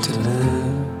much to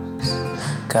lose,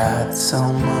 got so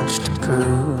much to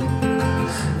prove.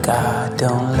 God,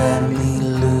 don't let me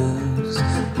lose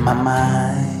my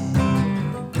mind.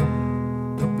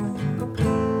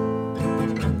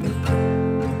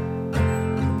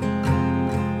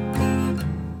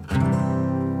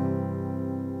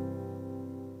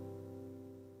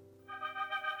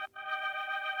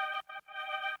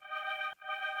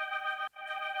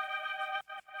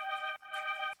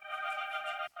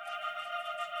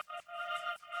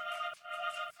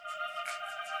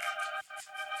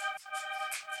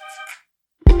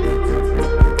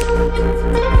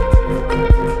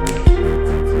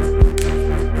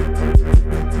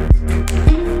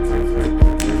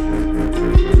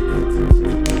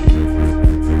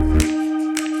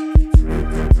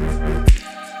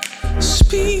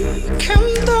 Speak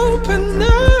and open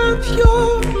up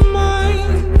your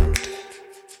mind.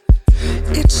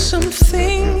 It's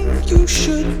something you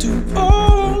should do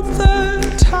all the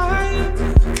time.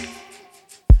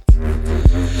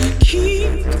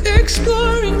 Keep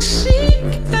exploring, seek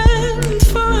and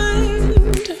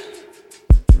find.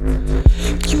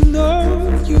 You know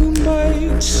you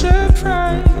might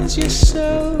surprise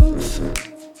yourself.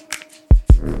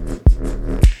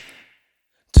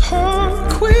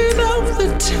 Talk without the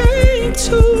tape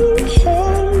to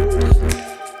hold.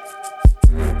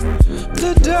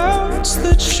 The doubts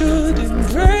that should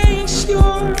embrace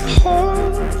your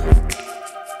home.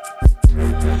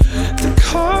 The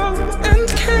calm and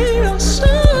chaos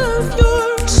of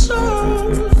your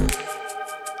soul.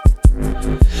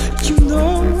 You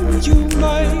know you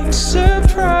might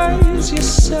surprise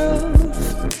yourself.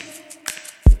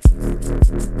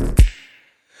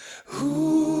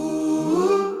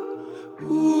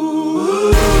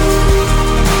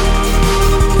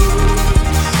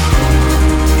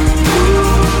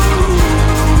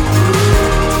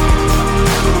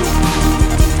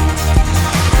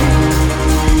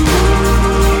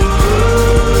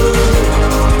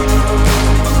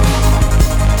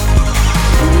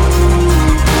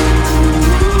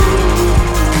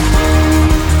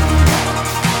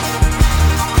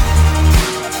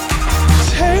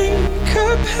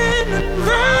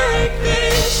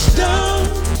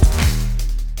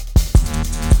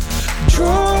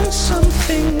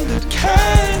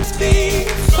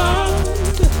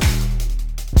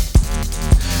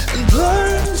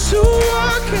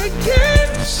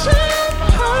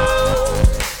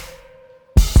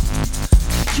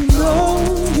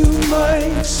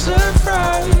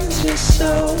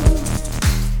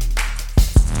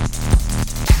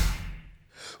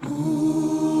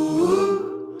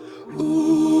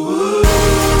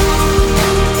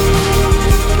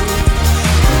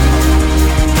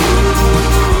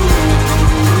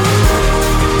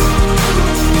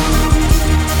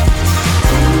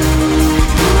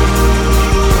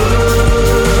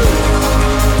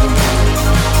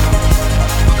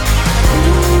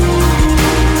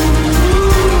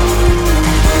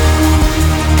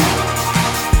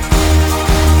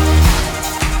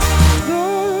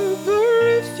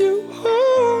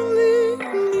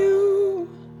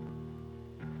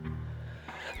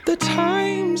 The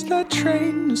times that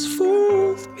train has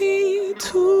fooled me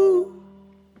too,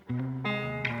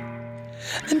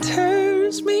 and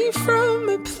tears me from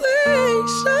a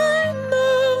place I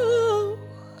know.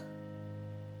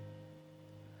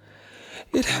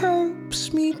 It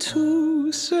helps me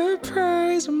to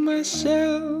surprise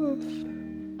myself.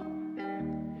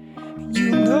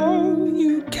 You know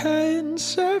you can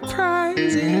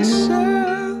surprise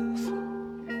yourself,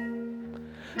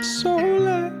 so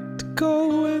let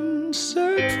go and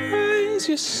surprise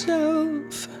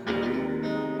yourself.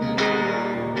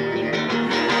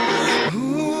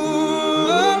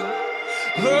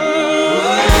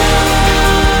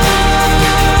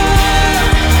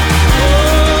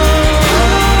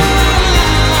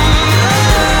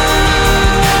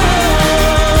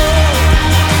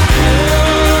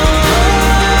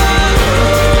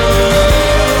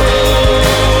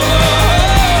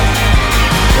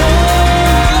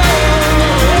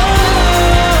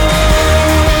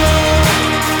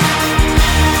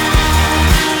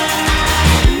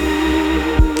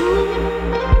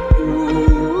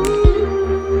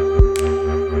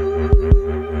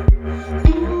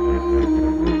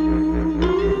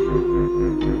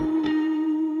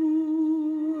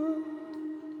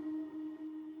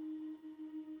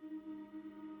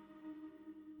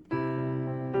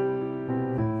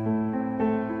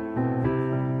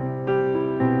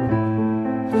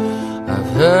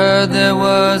 Heard there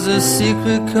was a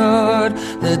secret chord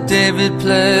that David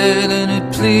played and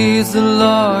it pleased the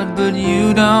Lord, but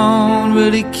you don't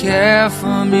really care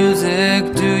for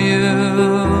music, do you?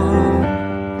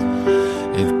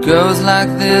 It goes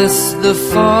like this: the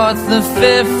fourth, the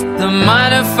fifth, the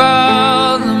minor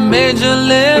fall, the major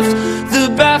lift, the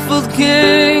baffled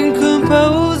king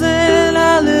composing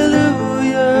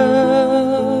hallelujah,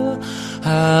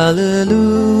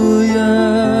 hallelujah,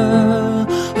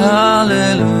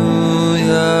 hallelujah,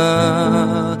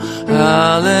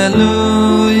 hallelujah,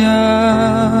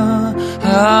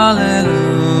 hallelujah.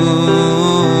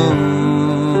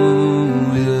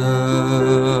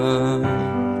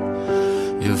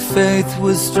 Your faith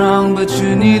was strong, but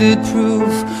you needed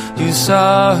proof. You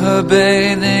saw her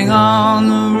bathing on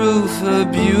the roof, her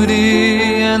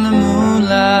beauty and the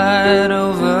moonlight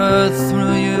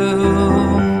overthrew you.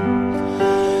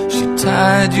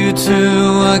 Tied you to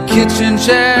a kitchen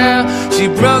chair, she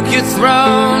broke your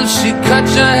throne, she cut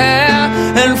your hair,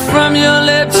 and from your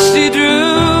lips she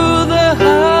drew the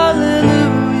hallelujah,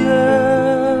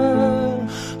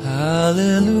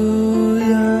 hallelujah,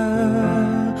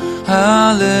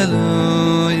 hallelujah,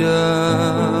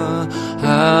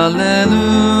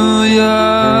 hallelujah,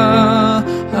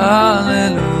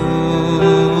 hallelujah.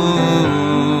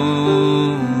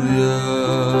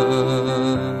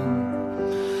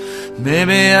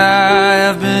 Maybe I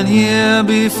have been here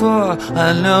before.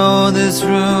 I know this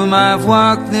room, I've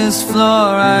walked this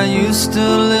floor. I used to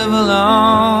live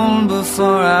alone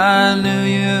before I knew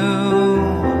you.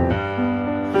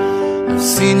 I've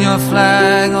seen your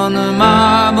flag on the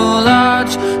marble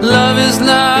arch. Love is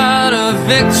not a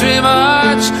victory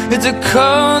march. It's a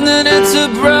cold and it's a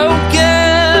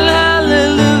broken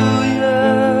hallelujah,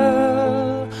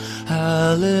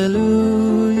 hallelujah,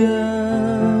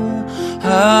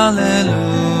 hallelujah,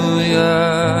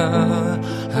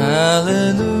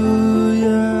 hallelujah,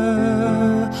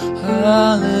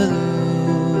 hallelujah.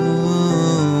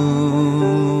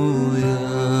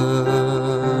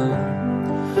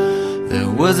 There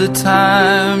was a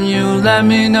time you let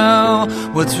me know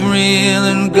what's real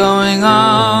and going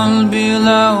on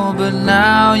below, but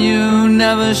now you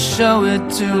never show it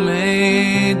to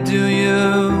me, do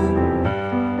you?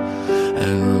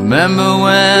 Remember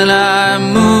when I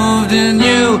moved in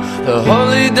you, the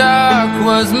holy dark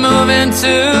was moving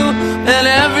too, and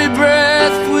every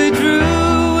breath we drew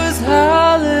was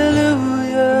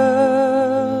hallelujah,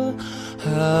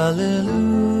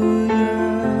 hallelujah,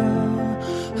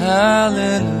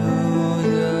 hallelujah,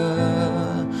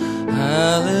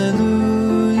 hallelujah,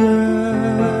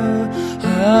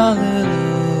 hallelujah.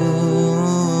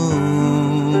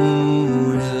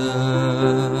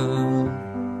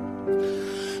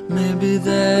 Maybe Surely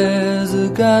there's a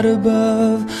God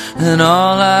above, and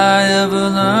all I ever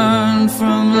learned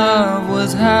from love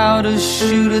was how to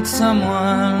shoot at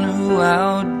someone who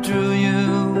outdrew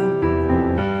you.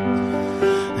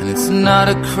 And it's not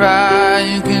a cry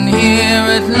you can hear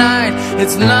at night,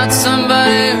 it's not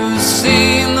somebody who's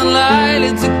seen the light,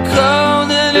 it's a cold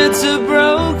and it's a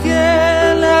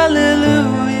broken hallelujah,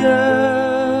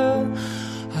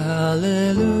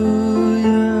 hallelujah,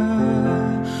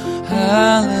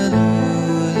 hallelujah,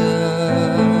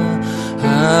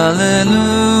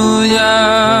 hallelujah,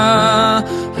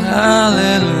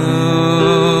 hallelujah,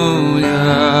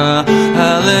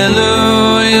 hallelujah, hallelujah,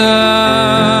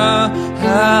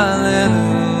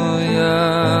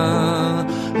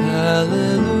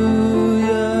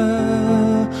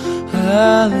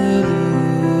 hallelujah.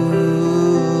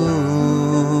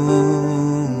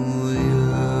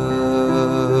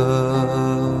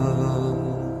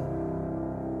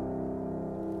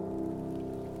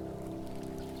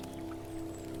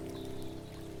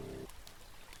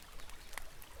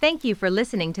 Thank you for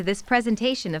listening to this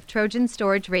presentation of Trojan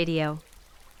Storage Radio.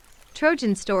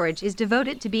 Trojan Storage is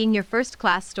devoted to being your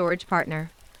first-class storage partner.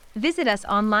 Visit us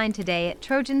online today at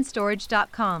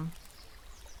trojanstorage.com.